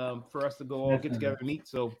for us to go all get together and eat.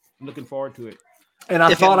 So I'm looking forward to it. And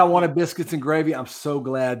I thought I wanted biscuits and gravy. I'm so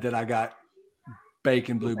glad that I got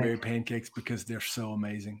bacon blueberry pancakes because they're so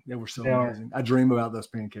amazing. They were so amazing. I dream about those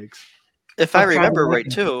pancakes. If I remember right,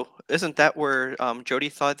 too, isn't that where Jody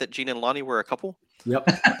thought that Gene and Lonnie were a couple? Yep,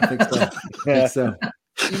 I think so. I think so.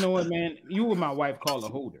 You know what, man? You were my wife called a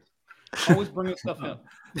holder. Always bringing stuff up.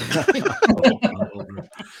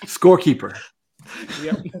 Scorekeeper.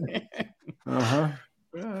 Yep.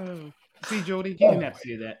 See, Jody, you didn't have to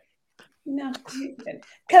say that. No, you did.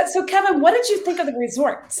 So, Kevin, what did you think of the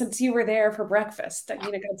resort since you were there for breakfast? Got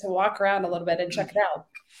to walk around a little bit and check it out.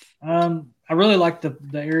 I really like the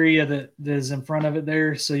area that is in front of it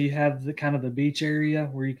there. So you have the kind of the beach area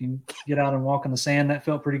where you can get out and walk in the sand. That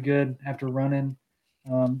felt pretty good after running.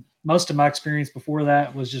 Most of my experience before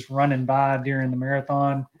that was just running by during the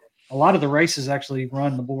marathon. A lot of the races actually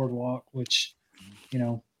run the boardwalk, which,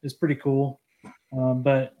 is pretty cool.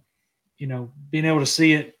 But, being able to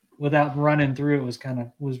see it without running through it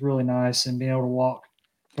was really nice. And being able to walk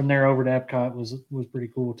from there over to Epcot was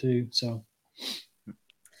pretty cool too. So.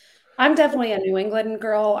 I'm definitely a New England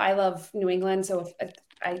girl. I love New England. So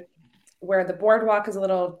where the boardwalk is a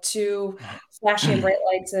little too flashy and bright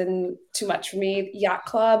lights and too much for me, Yacht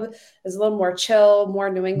Club is a little more chill, more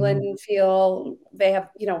New England feel. They have,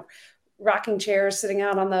 rocking chairs sitting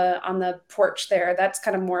out on the porch there. That's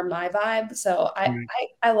kind of more my vibe. So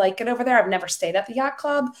I like it over there. I've never stayed at the Yacht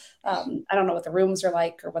Club. I don't know what the rooms are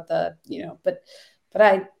like or what the, but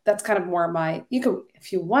that's kind of more my,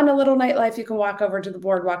 if you want a little nightlife, you can walk over to the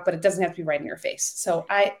boardwalk, but it doesn't have to be right in your face. So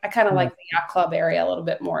I kind of like the Yacht Club area a little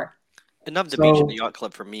bit more. Enough the beach and the Yacht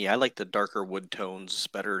Club for me. I like the darker wood tones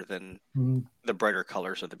better than the brighter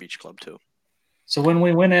colors of the beach club too. So when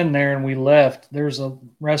we went in there and we left, there's a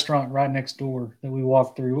restaurant right next door that we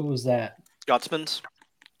walked through. What was that? Yachtsman's?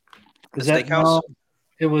 The steakhouse?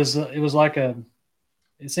 It was like it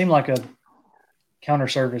seemed like a counter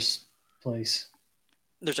service place.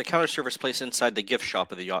 There's a counter service place inside the gift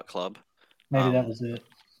shop of the Yacht Club. Maybe that was it.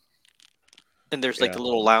 And there's like a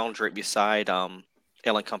little lounge right beside Ale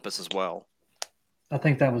and Compass as well. I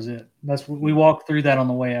think that was it. We walked through that on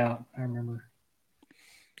the way out. I remember.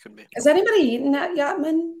 Could be. Has anybody eaten at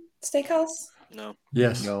Yachtman Steakhouse? No.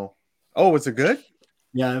 Yes. No. Oh, was it good?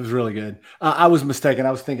 Yeah, it was really good. I was mistaken.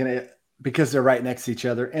 I was thinking it because they're right next to each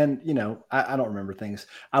other. And, I don't remember things.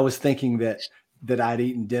 I was thinking that I'd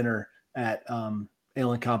eaten dinner at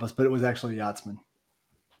Ale and Compass, but it was actually Yachtsman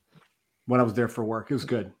when I was there for work. It was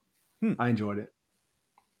good. I enjoyed it.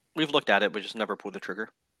 We've looked at it, but just never pulled the trigger.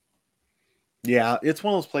 Yeah, it's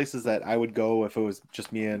one of those places that I would go if it was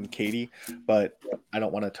just me and Katie, but I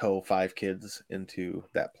don't want to tow 5 kids into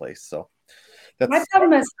that place. So my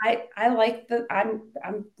problem is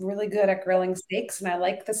I'm really good at grilling steaks, and I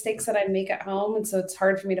like the steaks that I make at home, and so it's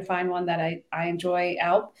hard for me to find one that I enjoy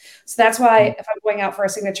out. So that's why if I'm going out for a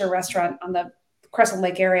signature restaurant on the Crescent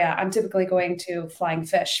Lake area, I'm typically going to Flying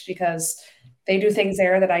Fish because they do things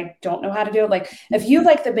there that I don't know how to do. Like if you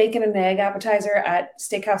like the bacon and egg appetizer at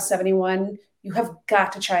Steakhouse 71, you have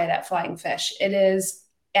got to try it at Flying Fish. It is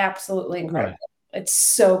absolutely incredible. Right. It's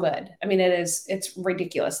so good. I mean, it's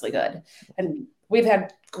ridiculously good. And we've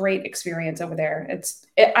had great experience over there.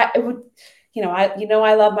 I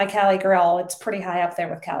love my Cali Grill. It's pretty high up there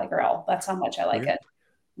with Cali Grill. That's how much I like it.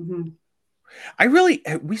 Mm-hmm.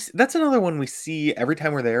 That's another one we see every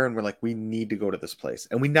time we're there and we're like, we need to go to this place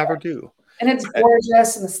and we never do. And it's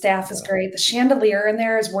gorgeous and the staff is great. The chandelier in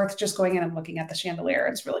there is worth just going in and looking at the chandelier.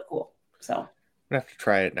 It's really cool. So I'm gonna have to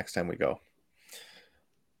try it next time we go.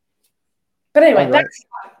 But anyway,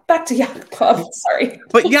 back to Yacht Club. Sorry.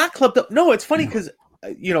 But Yacht Club, no, it's funny because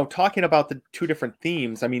talking about the 2 different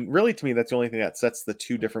themes, I mean, really to me, that's the only thing that sets the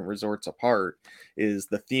 2 different resorts apart is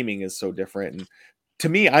the theming is so different. And to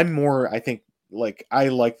me, I'm more, I think, like I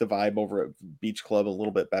like the vibe over at Beach Club a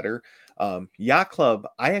little bit better. Yacht Club,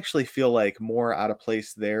 I actually feel like more out of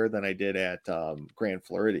place there than I did at Grand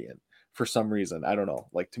Floridian for some reason. I don't know.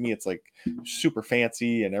 Like to me, it's like super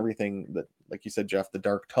fancy and everything that, like you said, Jeff, the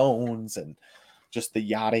dark tones and just the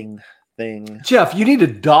yachting thing. Jeff, you need to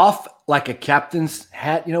doff like a captain's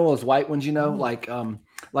hat. You know those white ones, you know, like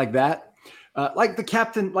that, like the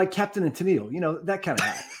captain, like Captain and Tennille, you know, that kind of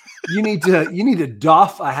hat. You need to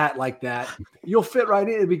doff a hat like that. You'll fit right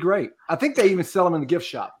in. It'd be great. I think they even sell them in the gift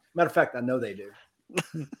shop. Matter of fact, I know they do.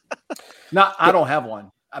 I don't have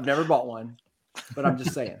one. I've never bought one, but I'm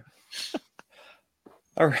just saying.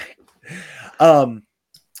 All right.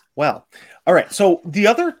 Well, all right. So the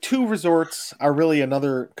other two resorts are really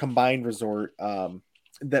another combined resort.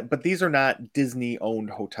 But these are not Disney-owned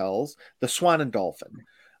hotels. The Swan and Dolphin.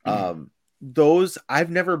 Those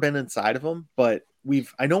I've never been inside of them, but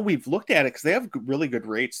I know we've looked at it because they have really good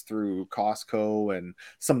rates through Costco and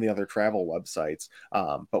some of the other travel websites.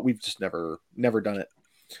 But we've just never done it.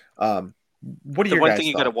 What are The your one guys' thing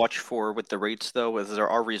you got to thoughts? watch for with the rates, though, is there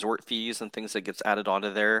are resort fees and things that gets added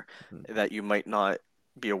onto there that you might not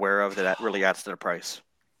be aware of that really adds to the price.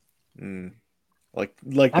 Like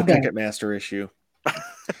the Ticketmaster issue.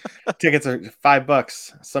 Tickets are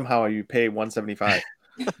 $5. Somehow you pay $175.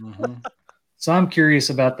 So I'm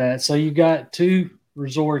curious about that. So you got two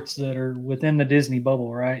resorts that are within the Disney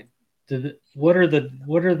bubble, right? What are the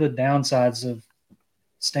downsides of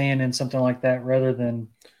staying in something like that rather than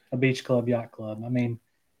a beach club, yacht club? I mean,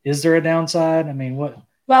 is there a downside? I mean, what?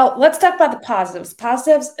 Well, let's talk about the positives.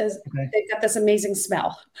 Positives is they've got this amazing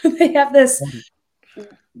smell. They have this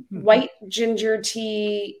white ginger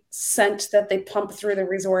tea scent that they pump through the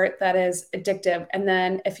resort that is addictive. And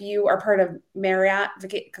then if you are part of Marriott,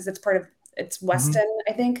 because it's Westin,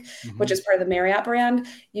 I think, which is part of the Marriott brand,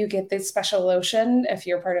 you get this special lotion if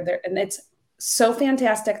you're part of their, and it's so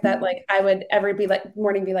fantastic that like I would be like, do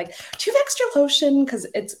you have extra lotion? Because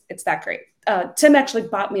it's that great. Tim actually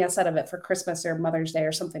bought me a set of it for Christmas or Mother's Day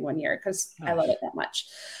or something one year because I love it that much.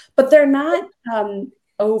 But they're not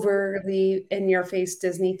overly in your face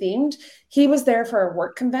Disney themed. He was there for a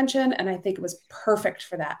work convention, and I think it was perfect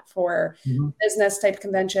for that, for business type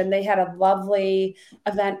convention. They had a lovely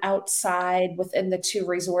event outside within the two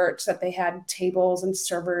resorts that they had tables and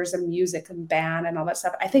servers and music and band and all that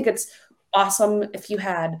stuff. I think it's awesome if you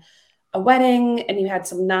had a wedding and you had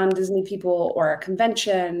some non-Disney people or a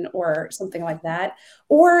convention or something like that.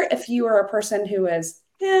 Or if you are a person who is,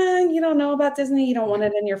 you don't know about Disney, you don't want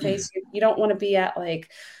it in your face. You don't want to be at like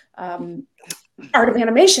Art of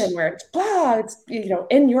Animation where it's blah, it's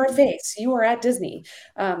in your face. You are at Disney.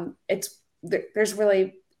 It's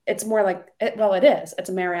more like it is. It's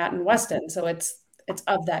a Marriott and Westin, so it's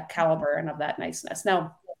of that caliber and of that niceness.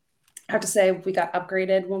 Now, I have to say we got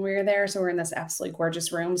upgraded when we were there, so we're in this absolutely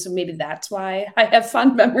gorgeous room. So maybe that's why I have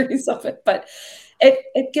fond memories of it. But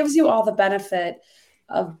it gives you all the benefit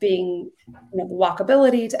of being, the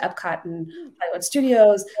walkability to Epcot and Hollywood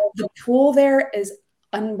Studios. The pool there is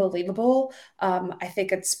unbelievable. I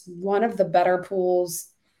think it's one of the better pools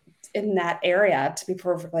in that area, to be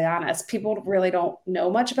perfectly honest. People really don't know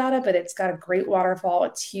much about it, but it's got a great waterfall.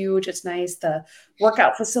 It's huge. It's nice. The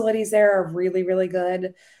workout facilities there are really, really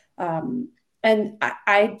good. And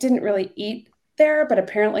I didn't really eat there, but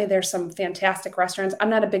apparently there's some fantastic restaurants. I'm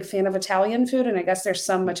not a big fan of Italian food, and I guess there's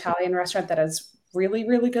some Italian restaurant that is really,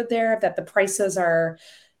 really good there, that the prices are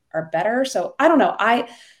better. So I don't know. I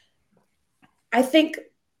think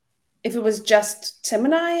if it was just Tim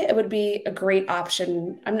and I, it would be a great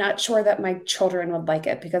option. I'm not sure that my children would like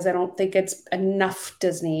it because I don't think it's enough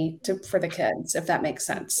Disney for the kids, if that makes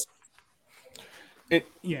sense.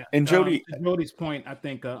 And Jody, to Jody's point, I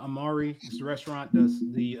think Amari is the restaurant,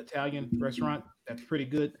 the Italian restaurant. That's pretty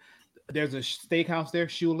good. There's a steakhouse there,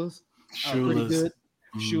 Shula's. Pretty good.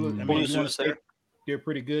 Shula's. I mean, they're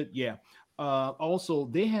pretty good. Yeah. Also,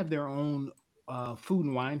 they have their own food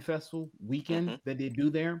and wine festival weekend that they do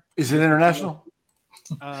there. Is it international?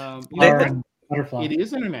 It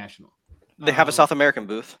is international. They have a South American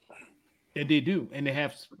booth. And they do, and they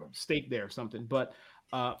have steak there or something. But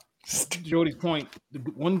Jody's point, the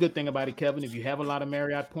one good thing about it, Kevin, if you have a lot of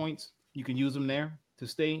Marriott points, you can use them there to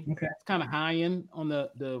stay. Okay. It's kind of high end on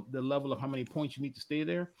the level of how many points you need to stay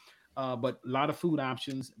there. But a lot of food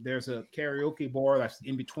options. There's a karaoke bar that's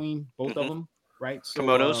in between both of them, right? So,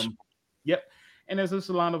 Komodos. Yep. And there's just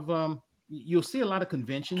a lot of you'll see a lot of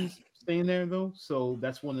conventions staying there though. So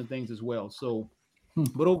that's one of the things as well. So,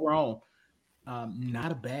 but overall,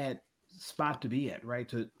 not a bad spot to be at, right?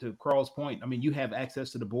 To Carl's point, I mean, you have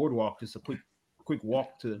access to the boardwalk, just a quick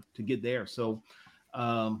walk to get there. So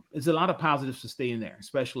There's a lot of positives to staying there,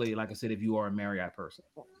 especially like I said, if you are a Marriott person.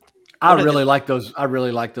 I really like those. I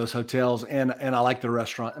really like those hotels, and I like the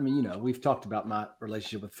restaurant. I mean, you know, we've talked about my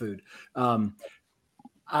relationship with food.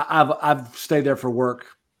 I've stayed there for work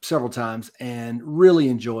several times and really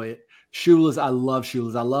enjoy it. Shula's, I love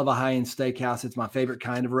Shula's. I love a high-end steakhouse. It's my favorite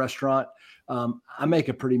kind of restaurant. I make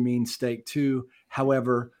a pretty mean steak too.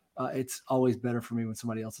 However, it's always better for me when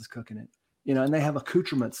somebody else is cooking it. You know, and they have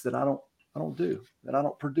accoutrements that I don't do, that I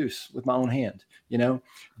don't produce with my own hand, you know.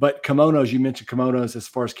 But kimonos, you mentioned kimonos as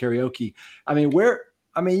far as karaoke. I mean,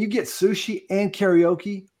 you get sushi and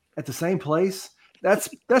karaoke at the same place. That's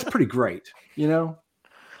pretty great, you know.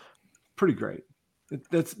 Pretty great.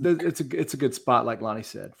 It's a good spot, like Lonnie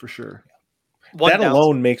said, for sure. That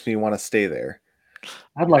alone makes me want to stay there.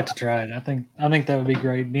 I'd like to try it. I think that would be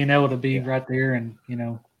great. Being able to be right there, and you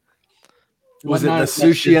know, was it the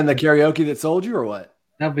sushi and the karaoke that sold you, or what?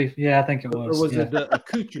 That'd be, yeah, I think it was. Or was it the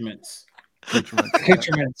accoutrements?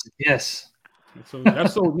 Accoutrements, yes. So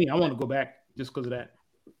that sold me. I want to go back just because of that.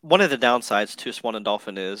 One of the downsides to Swan and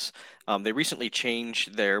Dolphin is they recently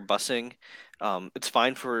changed their busing. It's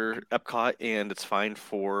fine for Epcot and it's fine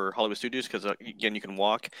for Hollywood Studios because, again, you can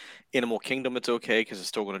walk. Animal Kingdom, it's okay because it's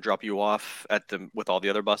still going to drop you off with all the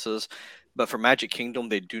other buses. But for Magic Kingdom,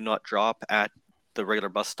 they do not drop at the regular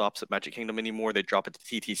bus stops at Magic Kingdom anymore. They drop it to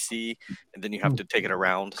TTC, and then you have to take it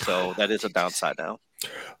around. So that is a downside now.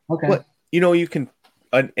 Okay. But, you know, you can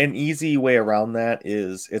an easy way around that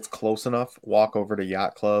is it's close enough. Walk over to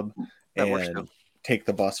Yacht Club and take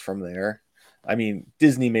the bus from there. I mean,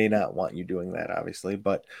 Disney may not want you doing that, obviously,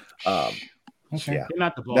 but yeah,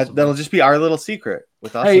 that'll just be our little secret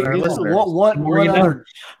with us. Hey,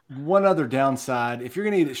 one other downside, if you're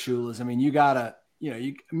going to eat at Shula's, I mean, you gotta,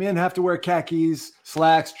 men have to wear khakis,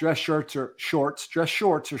 slacks, dress shorts or shorts.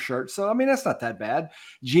 So, I mean, that's not that bad.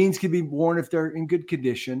 Jeans can be worn if they're in good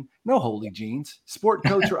condition. No holy jeans. Sport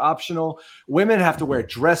coats are optional. Women have to wear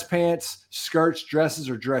dress pants, skirts, dresses,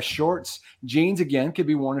 or dress shorts. Jeans, again, can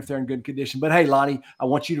be worn if they're in good condition. But hey, Lonnie, I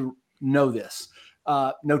want you to know this.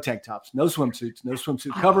 No tank tops, no swimsuits, no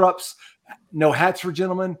swimsuit cover-ups, no hats for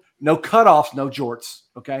gentlemen, no cutoffs, no jorts,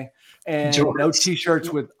 okay? And no T-shirts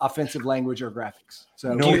with offensive language or graphics.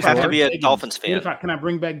 So you have to be a Dolphins fan. Can I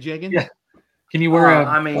bring back jeggings? Yeah. Can you wear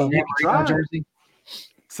Dan Marino jersey?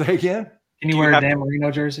 Say again? Can you wear a Dan Marino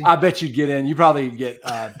jersey? I bet you'd get in. You probably get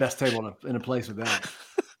best table in a place with that.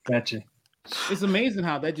 Gotcha. It's amazing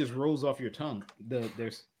how that just rolls off your tongue.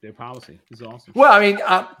 Their policy is awesome. Well, I mean,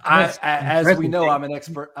 as we know, I'm an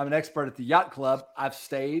expert at the yacht club. I've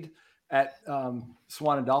stayed at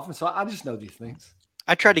Swan and Dolphin, so I just know these things.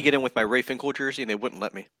 I tried to get in with my Ray Finkel jersey, and they wouldn't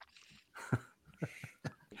let me.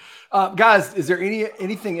 Guys, is there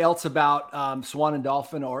anything else about Swan and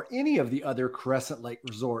Dolphin or any of the other Crescent Lake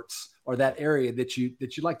resorts or that area that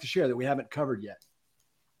you'd like to share that we haven't covered yet?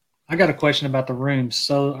 I got a question about the rooms.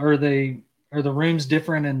 So are the rooms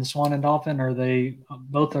different in the Swan and Dolphin? Are they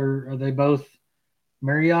both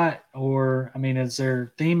Marriott, or I mean, is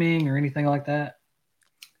there theming or anything like that?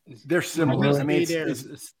 They're similar. I mean,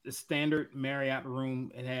 it's a standard Marriott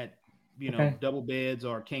room. It had, double beds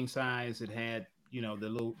or king size. It had,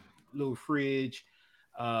 the little fridge.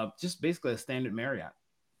 Just basically a standard Marriott.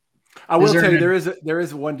 I will tell you there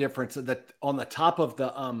is one difference that on the top of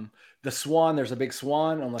the Swan, there's a big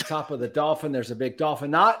swan. On the top of the Dolphin, there's a big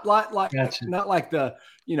dolphin. Not like the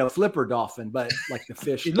flipper dolphin, but like the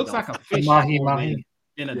fish. It looks dolphin. like a fish mahi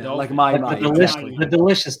in a dolphin. Like mahi. The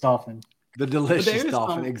delicious dolphin. The delicious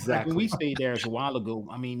dolphin, exactly. When we stayed there a while ago,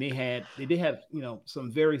 I mean, they did have some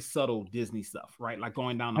very subtle Disney stuff, right? Like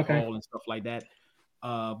going down the hall and stuff like that.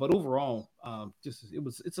 But overall,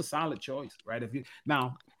 it's a solid choice, right? If you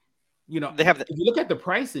if you look at the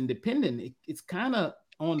price independent, it's kind of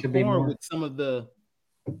on par with some of the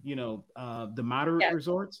the moderate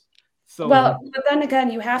resorts. So but then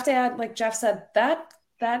again, you have to add, like Jeff said, that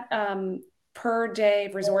per day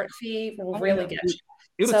resort fee will really get you.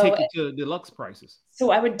 It'll take you to deluxe prices.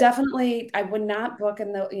 So I would not book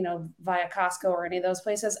in the, via Costco or any of those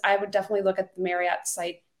places. I would definitely look at the Marriott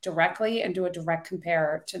site directly and do a direct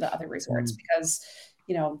compare to the other resorts because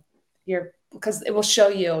it will show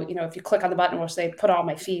you, if you click on the button, it will say put all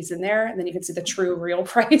my fees in there, and then you can see the true real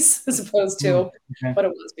price as opposed to what it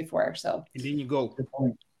was before. So and then you go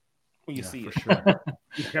when you see it. Sure.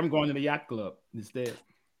 I'm going to the yacht club instead.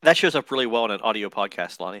 That shows up really well in an audio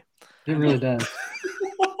podcast, Lonnie. It really does.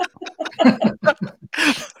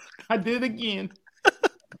 I did it again.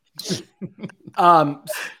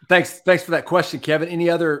 Thanks for that question, Kevin. Any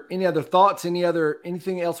other thoughts?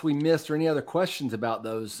 Anything else we missed, or any other questions about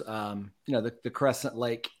those? The Crescent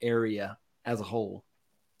Lake area as a whole.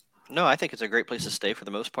 No, I think it's a great place to stay for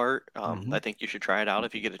the most part. I think you should try it out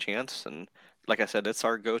if you get a chance. And like I said, it's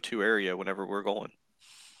our go-to area whenever we're going.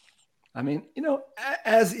 I mean,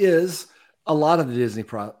 as is a lot of the Disney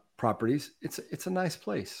properties, it's a nice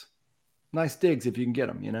place. Nice digs if you can get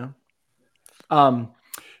them,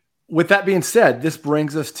 With that being said, this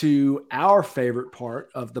brings us to our favorite part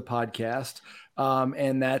of the podcast,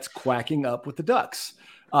 and that's quacking up with the ducks.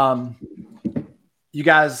 You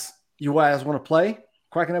guys want to play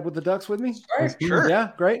quacking up with the ducks with me? Sure.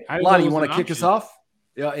 Yeah, great. Lonnie, you want to kick us off?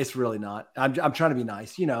 Yeah, it's really not. I'm trying to be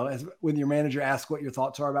nice. As when your manager asks what your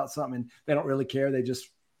thoughts are about something, and they don't really care. They just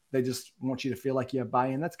want you to feel like you have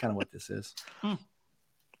buy-in. That's kind of what this is.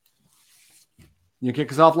 You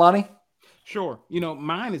kick us off, Lonnie? Sure.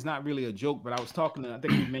 Mine is not really a joke, but I was talking to, I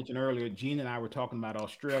think you mentioned earlier, Gene and I were talking about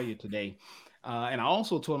Australia today. And I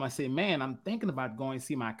also told him, I said, man, I'm thinking about going to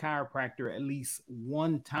see my chiropractor at least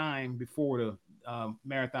one time before the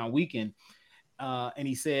marathon weekend. And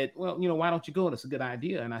he said, well, why don't you go? That's a good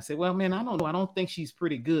idea. And I said, well, man, I don't know. I don't think she's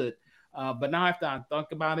pretty good. But now after I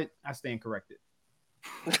think about it, I stand corrected.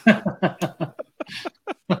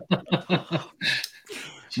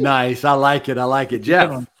 Nice. I like it.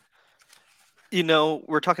 Jeff.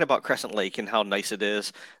 We're talking about Crescent Lake and how nice it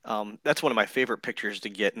is. That's one of my favorite pictures to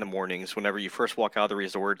get in the mornings. Whenever you first walk out of the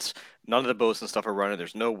resorts, none of the boats and stuff are running.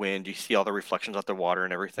 There's no wind. You see all the reflections of the water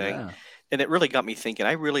and everything. Yeah. And it really got me thinking.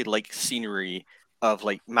 I really like scenery of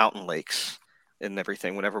like mountain lakes and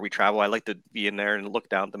everything. Whenever we travel, I like to be in there and look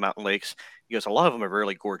down at the mountain lakes because a lot of them are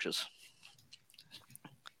really gorgeous.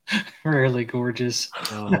 Really gorgeous.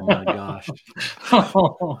 Oh my gosh.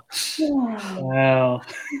 Wow.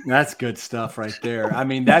 That's good stuff right there. I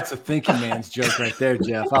mean, that's a thinking man's joke right there,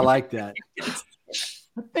 Jeff. I like that.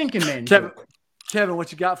 A thinking man. Kevin,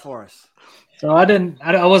 what you got for us? So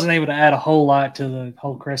I wasn't able to add a whole lot to the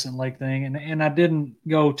whole Crescent Lake thing. And I didn't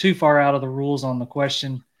go too far out of the rules on the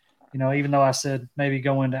question, even though I said maybe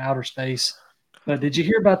go into outer space. But did you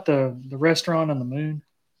hear about the restaurant on the moon?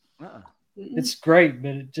 Uh-uh. It's great,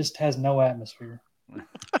 but it just has no atmosphere.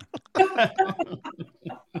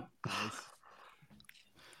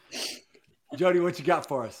 Jody, what you got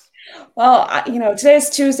for us? Well, today's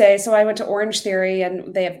Tuesday, so I went to Orange Theory,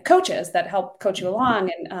 and they have coaches that help coach you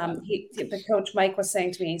along. And the coach Mike was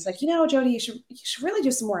saying to me, he's like, Jody, you should really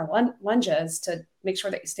do some more lunges to make sure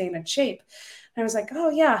that you stay in shape. And I was like, oh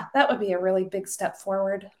yeah, that would be a really big step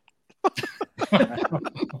forward.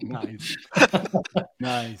 Nice.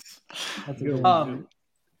 That's a good one.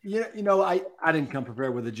 I didn't come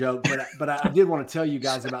prepared with a joke, but I did want to tell you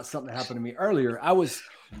guys about something that happened to me earlier. I was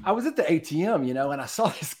at the ATM, and I saw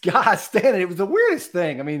this guy standing. It was the weirdest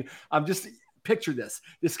thing. I mean, picture this.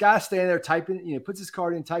 This guy standing there typing, puts his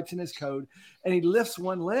card in, types in his code, and he lifts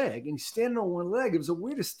one leg, and he's standing on one leg. It was the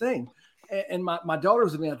weirdest thing. And my daughter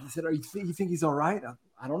was with me. I said, you think he's all right?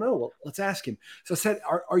 I don't know. Well, let's ask him. So I said,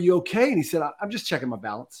 are you okay? And he said, I'm just checking my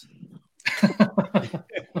balance.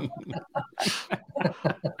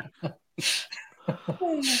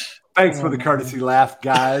 Thanks for the courtesy laugh,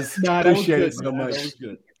 guys. Appreciate it so much. That was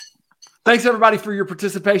good. Thanks, everybody, for your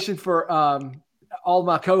participation. For all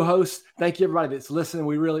my co-hosts, thank you, everybody that's listening.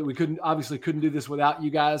 We couldn't do this without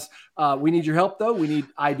you guys. We need your help, though. We need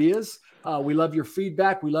ideas. We love your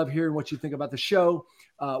feedback. We love hearing what you think about the show.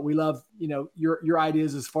 We love, your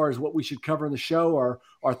ideas as far as what we should cover in the show or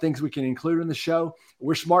things we can include in the show.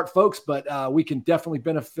 We're smart folks, but we can definitely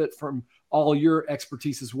benefit from all your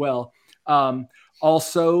expertise as well.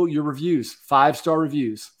 Also, your reviews, 5-star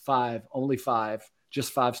reviews, only 5,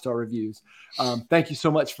 just 5-star reviews. Thank you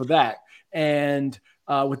so much for that. And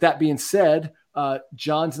with that being said,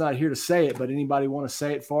 John's not here to say it, but anybody want to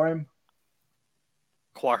say it for him?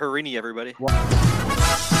 Kwaherini, everybody.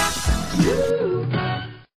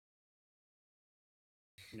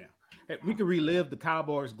 Yeah. Hey, we can relive the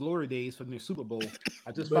Cowboys' glory days from their Super Bowl.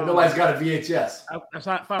 Nobody's got a VHS.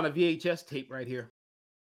 I found a VHS tape right here.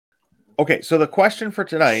 Okay, so the question for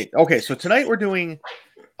tonight. Okay, so tonight we're doing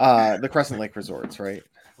the Crescent Lake Resorts, right?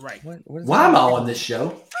 Right. Why am I on this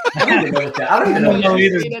show? I don't even know what that. I don't even know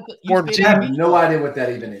either. I have no idea what that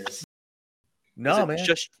even is. No, man.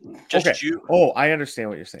 Just okay. you? Oh, I understand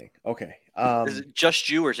what you're saying. Okay. Is it just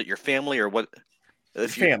you, or is it your family, or what?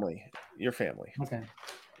 Family. Your family. Okay.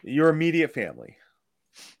 Your immediate family.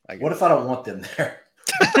 What if I don't want them there?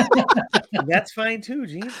 That's fine too,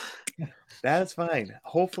 Gene. That is fine.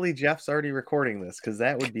 Hopefully Jeff's already recording this because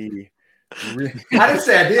that would be really... I didn't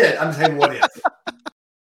say I did. I'm saying what if.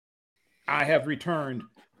 I have returned.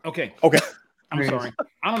 Okay. I'm sorry.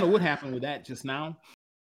 I don't know what happened with that just now.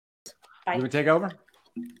 You want to take over?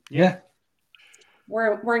 Yeah.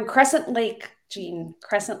 We're in Crescent Lake Gene,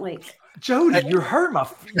 Crescent Lake. Jody, you hurt me.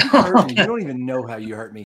 You don't even know how you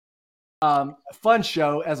hurt me. Fun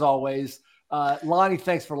show as always. Lonnie,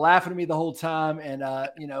 thanks for laughing at me the whole time and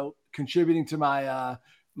contributing to my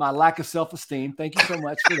my lack of self-esteem. Thank you so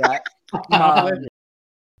much for that.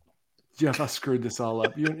 Jeff, I screwed this all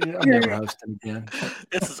up. I'm never hosting again.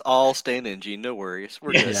 This is all staying in, Gene. No worries.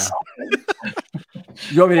 We're good. Yeah.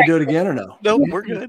 You want me to do it again or no? No, we're good.